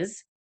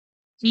is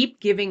keep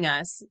giving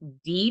us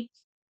deep,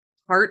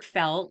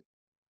 heartfelt,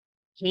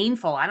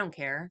 painful, I don't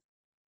care,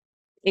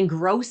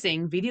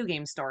 engrossing video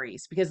game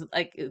stories because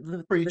like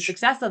the Preach.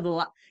 success of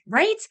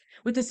right,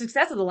 with the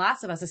success of The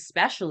Last of Us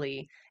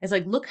especially, it's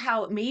like look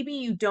how maybe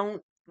you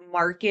don't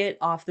market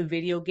off the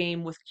video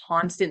game with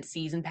constant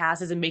season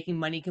passes and making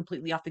money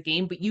completely off the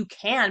game, but you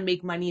can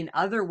make money in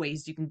other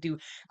ways. You can do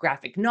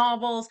graphic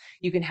novels,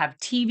 you can have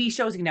TV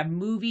shows, you can have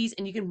movies,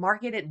 and you can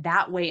market it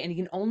that way, and you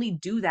can only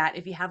do that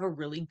if you have a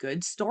really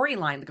good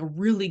storyline, like a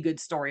really good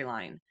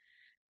storyline.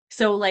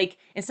 So like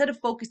instead of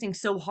focusing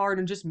so hard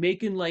on just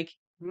making like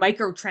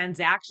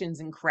microtransactions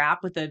and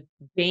crap with a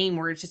game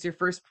where it's just your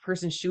first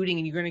person shooting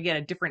and you're going to get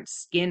a different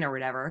skin or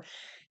whatever,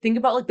 think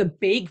about like the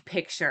big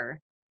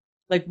picture.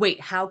 Like,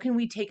 wait, how can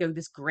we take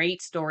this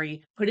great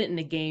story, put it in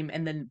a game,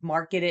 and then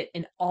market it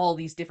in all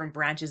these different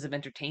branches of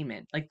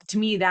entertainment? Like, to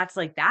me, that's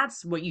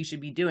what you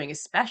should be doing.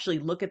 Especially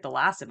look at The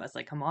Last of Us.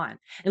 Like, come on,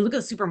 and look at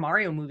the Super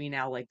Mario movie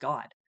now. Like,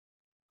 God,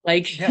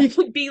 like Yeah. you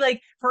could be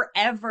like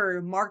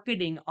forever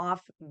marketing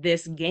off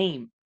this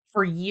game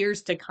for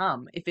years to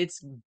come if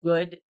it's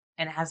good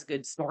and has a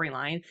good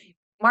storyline.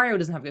 Mario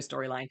doesn't have a good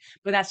storyline,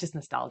 but that's just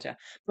nostalgia.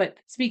 But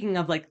speaking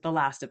of like The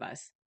Last of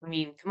Us, I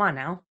mean, come on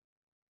now.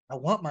 I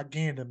want my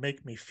game to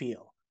make me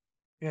feel,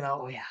 you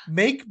know, Oh yeah.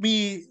 make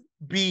me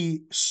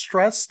be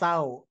stressed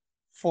out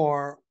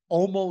for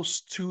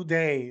almost 2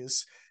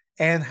 days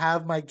and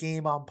have my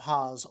game on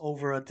pause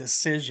over a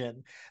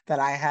decision that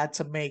I had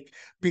to make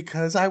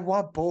because I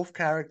want both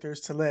characters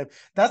to live.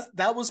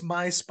 That was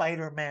my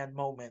Spider-Man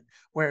moment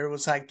where it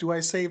was like, do I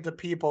save the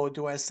people or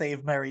do I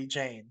save Mary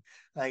Jane?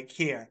 Like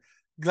here.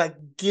 Like,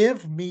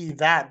 give me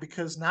that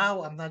because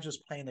now I'm not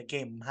just playing a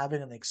game, I'm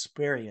having an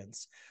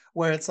experience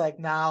where it's like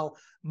now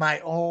my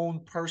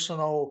own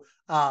personal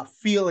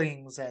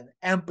feelings and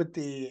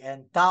empathy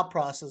and thought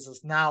process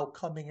is now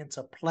coming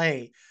into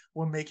play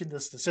when making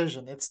this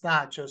decision. It's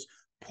not just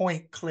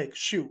point, click,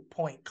 shoot.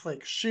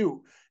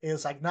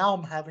 It's like now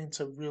I'm having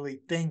to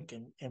really think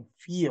and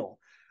feel.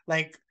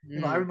 Like, I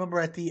Mm. remember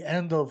at the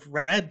end of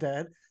Red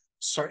Dead,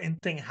 certain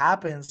thing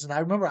happens, and I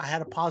remember I had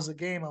to pause the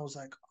game. I was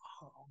like,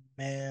 oh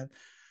man,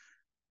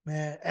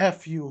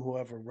 F you,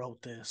 whoever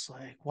wrote this.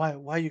 Like,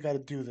 why you gotta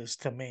do this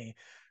to me?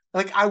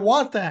 Like, I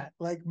want that.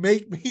 Like,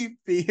 make me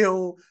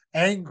feel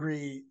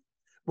angry.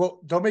 Well,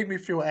 don't make me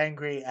feel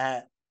angry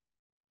at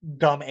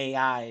dumb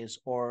AIs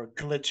or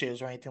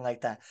glitches or anything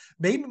like that.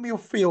 Make me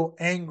feel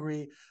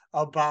angry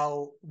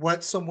about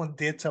what someone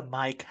did to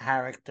my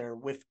character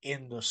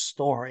within the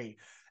story.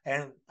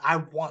 And I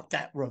want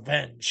that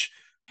revenge.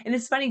 And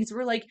it's funny because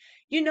we're like,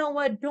 you know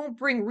what? Don't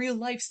bring real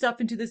life stuff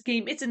into this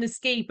game. It's an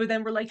escape. But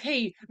then we're like,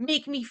 hey,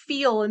 make me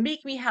feel and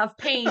make me have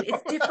pain.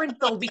 It's different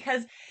though,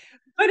 because,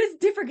 but it's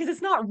different because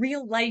it's not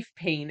real life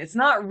pain. It's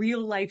not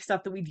real life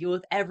stuff that we deal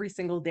with every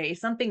single day.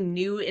 It's something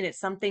new, and it's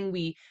something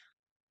we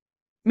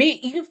may,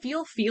 you can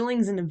feel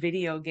feelings in a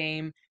video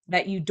game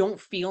that you don't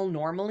feel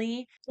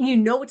normally. And you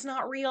know it's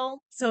not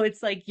real. So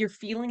it's like you're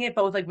feeling it,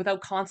 but with, like,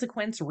 without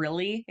consequence,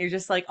 really. You're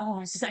just like,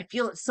 oh, it's just I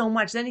feel it so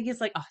much. Then it gets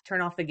like, oh,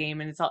 turn off the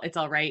game and it's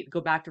all right. Go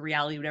back to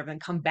reality, whatever, then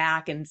come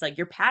back and it's like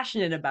you're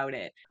passionate about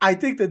it. I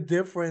think the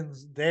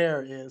difference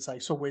there is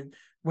like so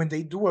when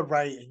they do it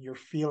right and you're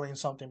feeling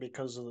something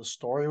because of the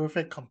story with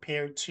it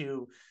compared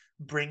to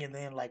bringing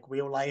in like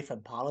real life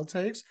and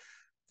politics,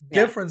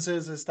 Yeah. difference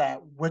is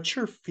that what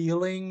you're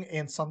feeling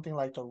in something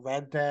like the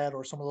Red Dead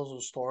or some of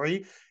those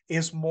story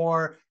is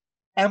more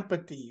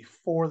empathy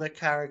for the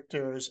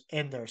characters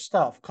and their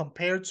stuff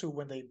compared to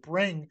when they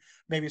bring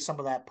maybe some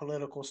of that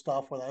political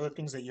stuff or the other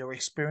things that you're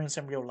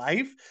experiencing in real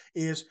life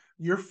is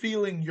you're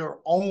feeling your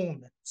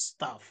own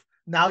stuff.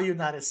 Now you're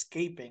not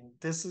escaping.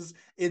 This is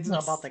it's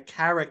not about Yes. the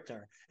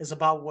character. It's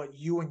about what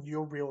you and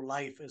your real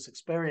life is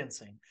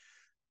experiencing.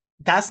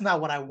 That's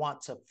not what I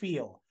want to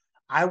feel.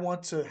 I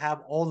want to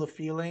have all the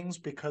feelings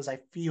because I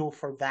feel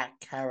for that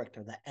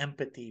character, the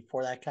empathy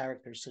for that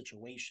character's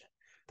situation.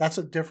 That's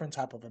a different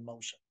type of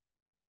emotion.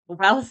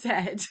 Well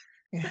said.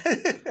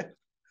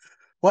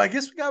 Well, I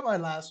guess we got my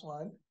last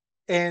one.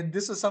 And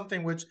this is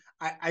something which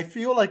I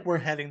feel like we're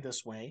heading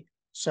this way.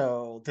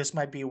 So this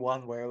might be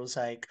one where it was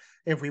like,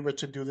 if we were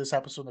to do this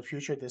episode in the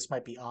future, this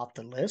might be off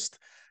the list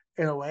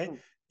in a way,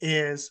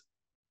 is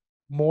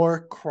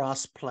more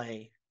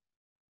cross-play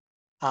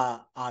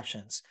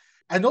options.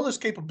 I know there's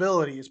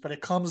capabilities, but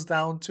it comes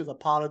down to the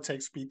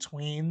politics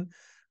between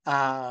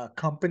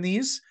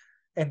companies,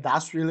 and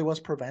that's really what's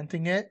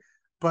preventing it.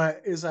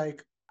 But it's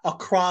like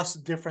across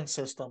different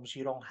systems,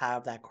 you don't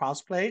have that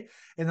crossplay,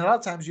 and a lot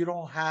of times you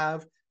don't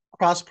have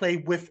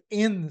crossplay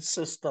within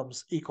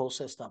systems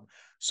ecosystem.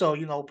 So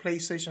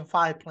PlayStation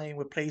 5 playing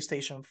with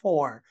PlayStation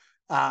 4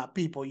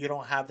 people, you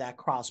don't have that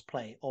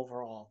crossplay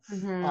overall.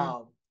 Hmm.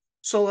 Um,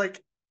 so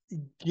like,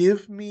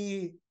 give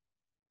me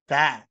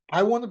that.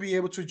 I want to be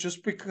able to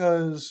just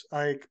because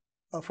like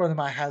a friend of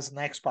mine has an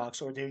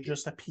Xbox or they're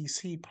just a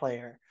PC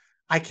player.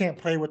 I can't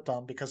play with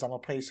them because I'm a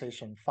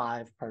PlayStation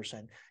 5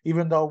 person.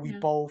 Even though we Yeah.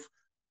 both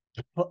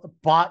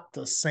bought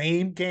the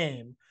same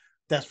game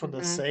that's from the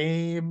Hmm.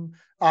 same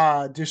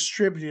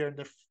distributor and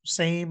the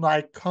same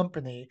like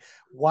company,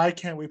 why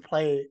can't we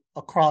play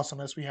across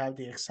unless we have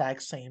the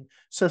exact same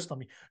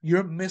system?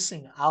 You're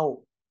missing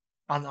out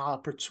an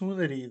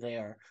opportunity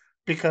there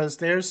because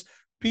there's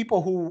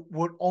people who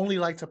would only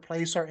like to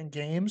play certain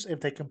games if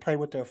they can play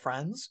with their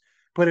friends.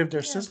 But if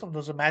their Yeah. system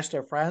doesn't match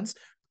their friends,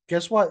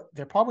 guess what?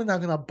 They're probably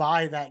not going to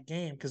buy that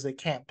game because they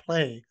can't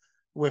play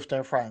with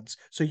their friends.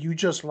 So you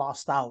just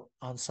lost out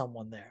on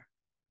someone there.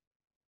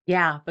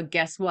 Yeah, but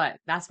guess what?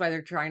 That's why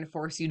they're trying to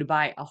force you to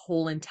buy a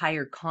whole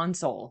entire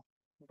console.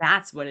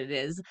 That's what it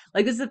is.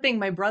 Like, this is the thing.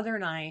 My brother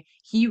and I,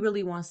 he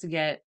really wants to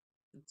get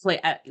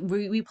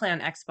we play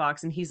on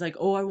Xbox, and he's like,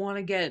 "Oh, I want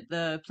to get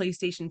the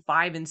PlayStation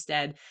 5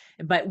 instead."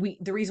 But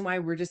the reason why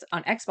we're just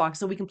on Xbox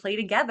so we can play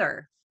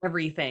together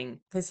everything,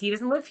 because he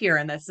doesn't live here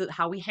and that's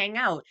how we hang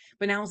out.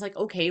 But now I was like,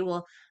 okay,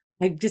 well,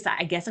 I guess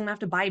I'm gonna have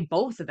to buy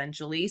both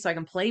eventually so I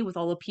can play with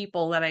all the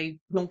people that I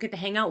don't get to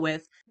hang out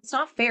with. It's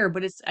not fair,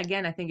 but it's,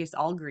 again, I think it's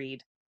all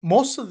greed.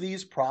 Most of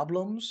these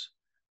problems,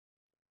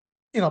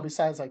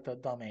 besides like the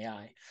dumb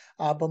AI,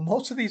 but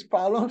most of these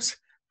problems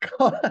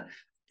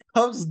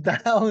comes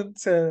down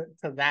to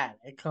that.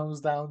 It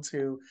comes down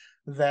to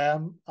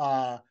them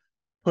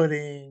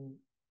putting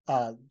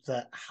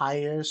the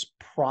highest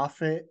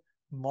profit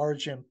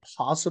margin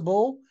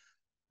possible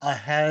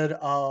ahead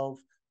of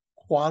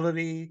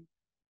quality,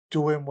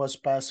 doing what's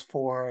best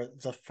for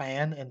the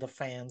fan and the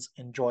fan's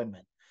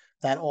enjoyment.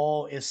 That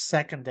all is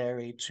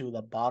secondary to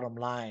the bottom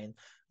line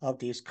of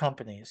these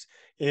companies.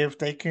 If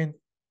they can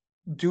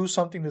do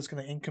something that's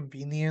going to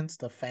inconvenience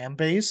the fan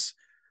base,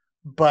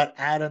 but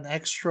add an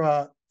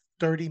extra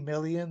 $30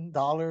 million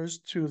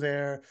to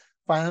their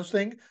finance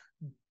thing,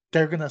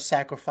 they're gonna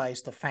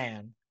sacrifice the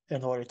fan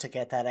in order to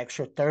get that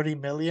extra 30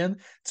 million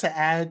to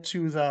add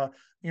to the,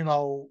 you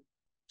know,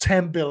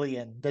 10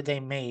 billion that they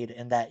made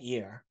in that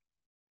year.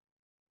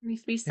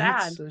 Makes me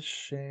sad. It's a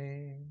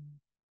shame.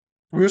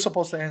 We were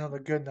supposed to end on a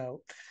good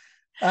note.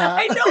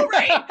 I know,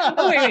 right?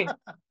 Oh, wait.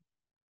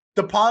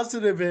 The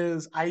positive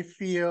is I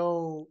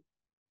feel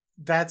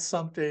that's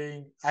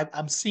something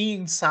I'm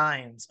seeing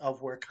signs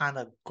of we're kind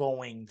of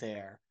going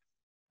there,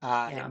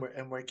 Yeah.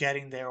 and we're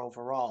getting there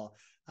overall.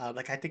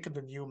 Like I think in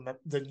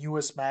the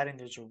newest Madden,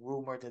 there's a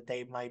rumor that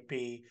they might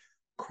be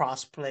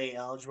cross-play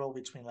eligible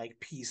between like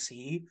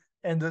PC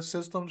and the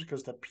systems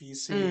because the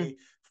Mm,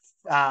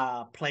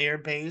 PC player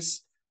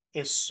base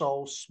is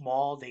so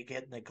small they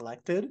get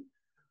neglected,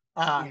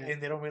 yeah.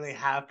 and they don't really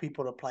have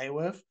people to play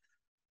with.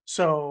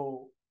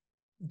 So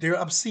there,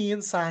 I'm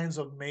seeing signs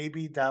of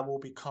maybe that will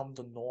become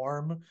the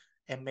norm,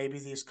 and maybe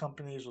these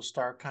companies will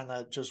start kind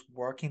of just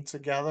working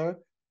together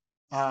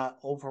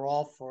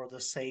overall for the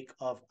sake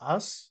of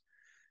us.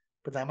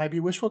 But that might be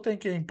wishful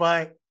thinking.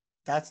 But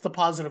that's the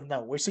positive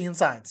note. We're seeing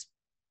signs.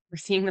 We're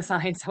seeing the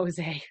signs,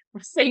 Jose.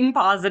 We're staying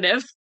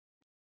positive.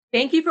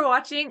 Thank you for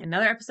watching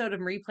another episode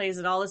of Marie Plays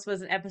It All. This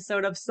was an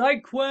episode of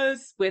Side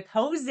Quest with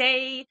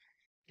Jose.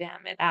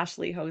 Damn it,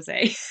 Ashley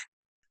Jose.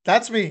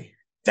 That's me.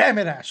 Damn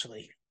it,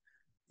 Ashley.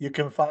 You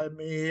can find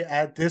me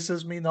at This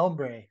Is Me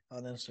Nombre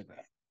on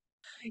Instagram.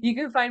 You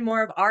can find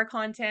more of our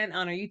content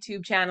on our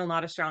YouTube channel,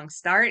 Not a Strong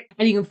Start.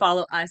 And you can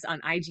follow us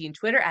on IG and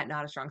Twitter at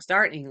Not a Strong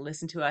Start. And you can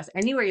listen to us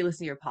anywhere you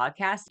listen to your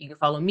podcast. You can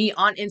follow me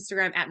on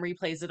Instagram at Marie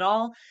Plays It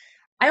All.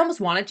 I almost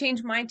want to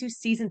change mine to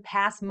Season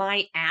Pass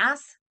My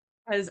Ass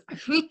because I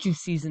hate you,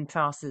 Season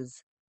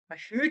Passes. I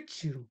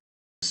hate you.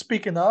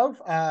 Speaking of,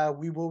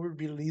 we will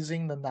be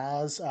releasing the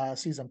Nas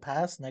season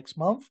pass next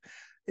month.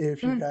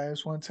 If you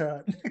guys want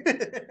to,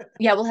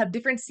 Yeah, we'll have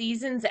different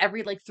seasons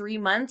every like 3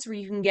 months where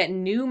you can get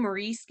new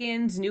Marie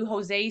skins, new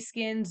Jose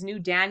skins, new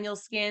Daniel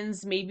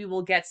skins. Maybe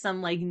we'll get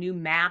some like new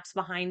maps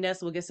behind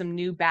us. We'll get some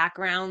new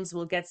backgrounds.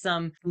 We'll get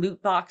some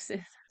loot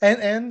boxes.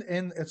 and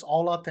it's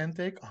all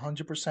authentic,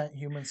 100%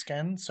 human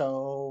skin,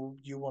 so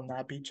you will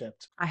not be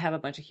gypped. I have a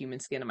bunch of human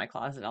skin in my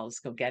closet. I'll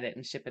just go get it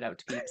and ship it out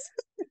to peeps.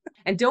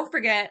 And don't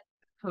forget,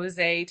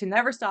 Jose, to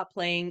never stop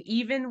playing,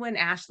 even when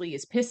Ashley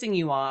is pissing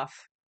you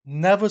off.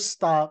 Never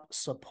stop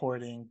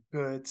supporting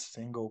good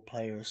single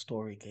player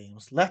story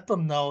games. Let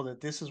them know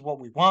that this is what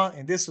we want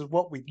and this is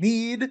what we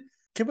need.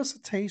 Give us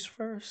a taste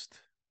first,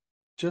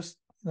 just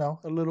a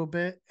little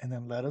bit, and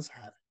then let us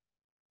have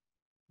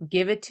it.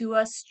 Give it to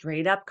us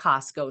straight up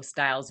Costco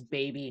styles,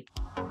 baby.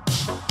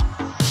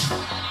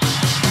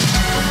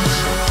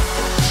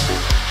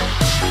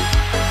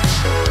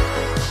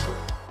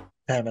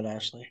 Damn it,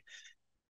 Ashley.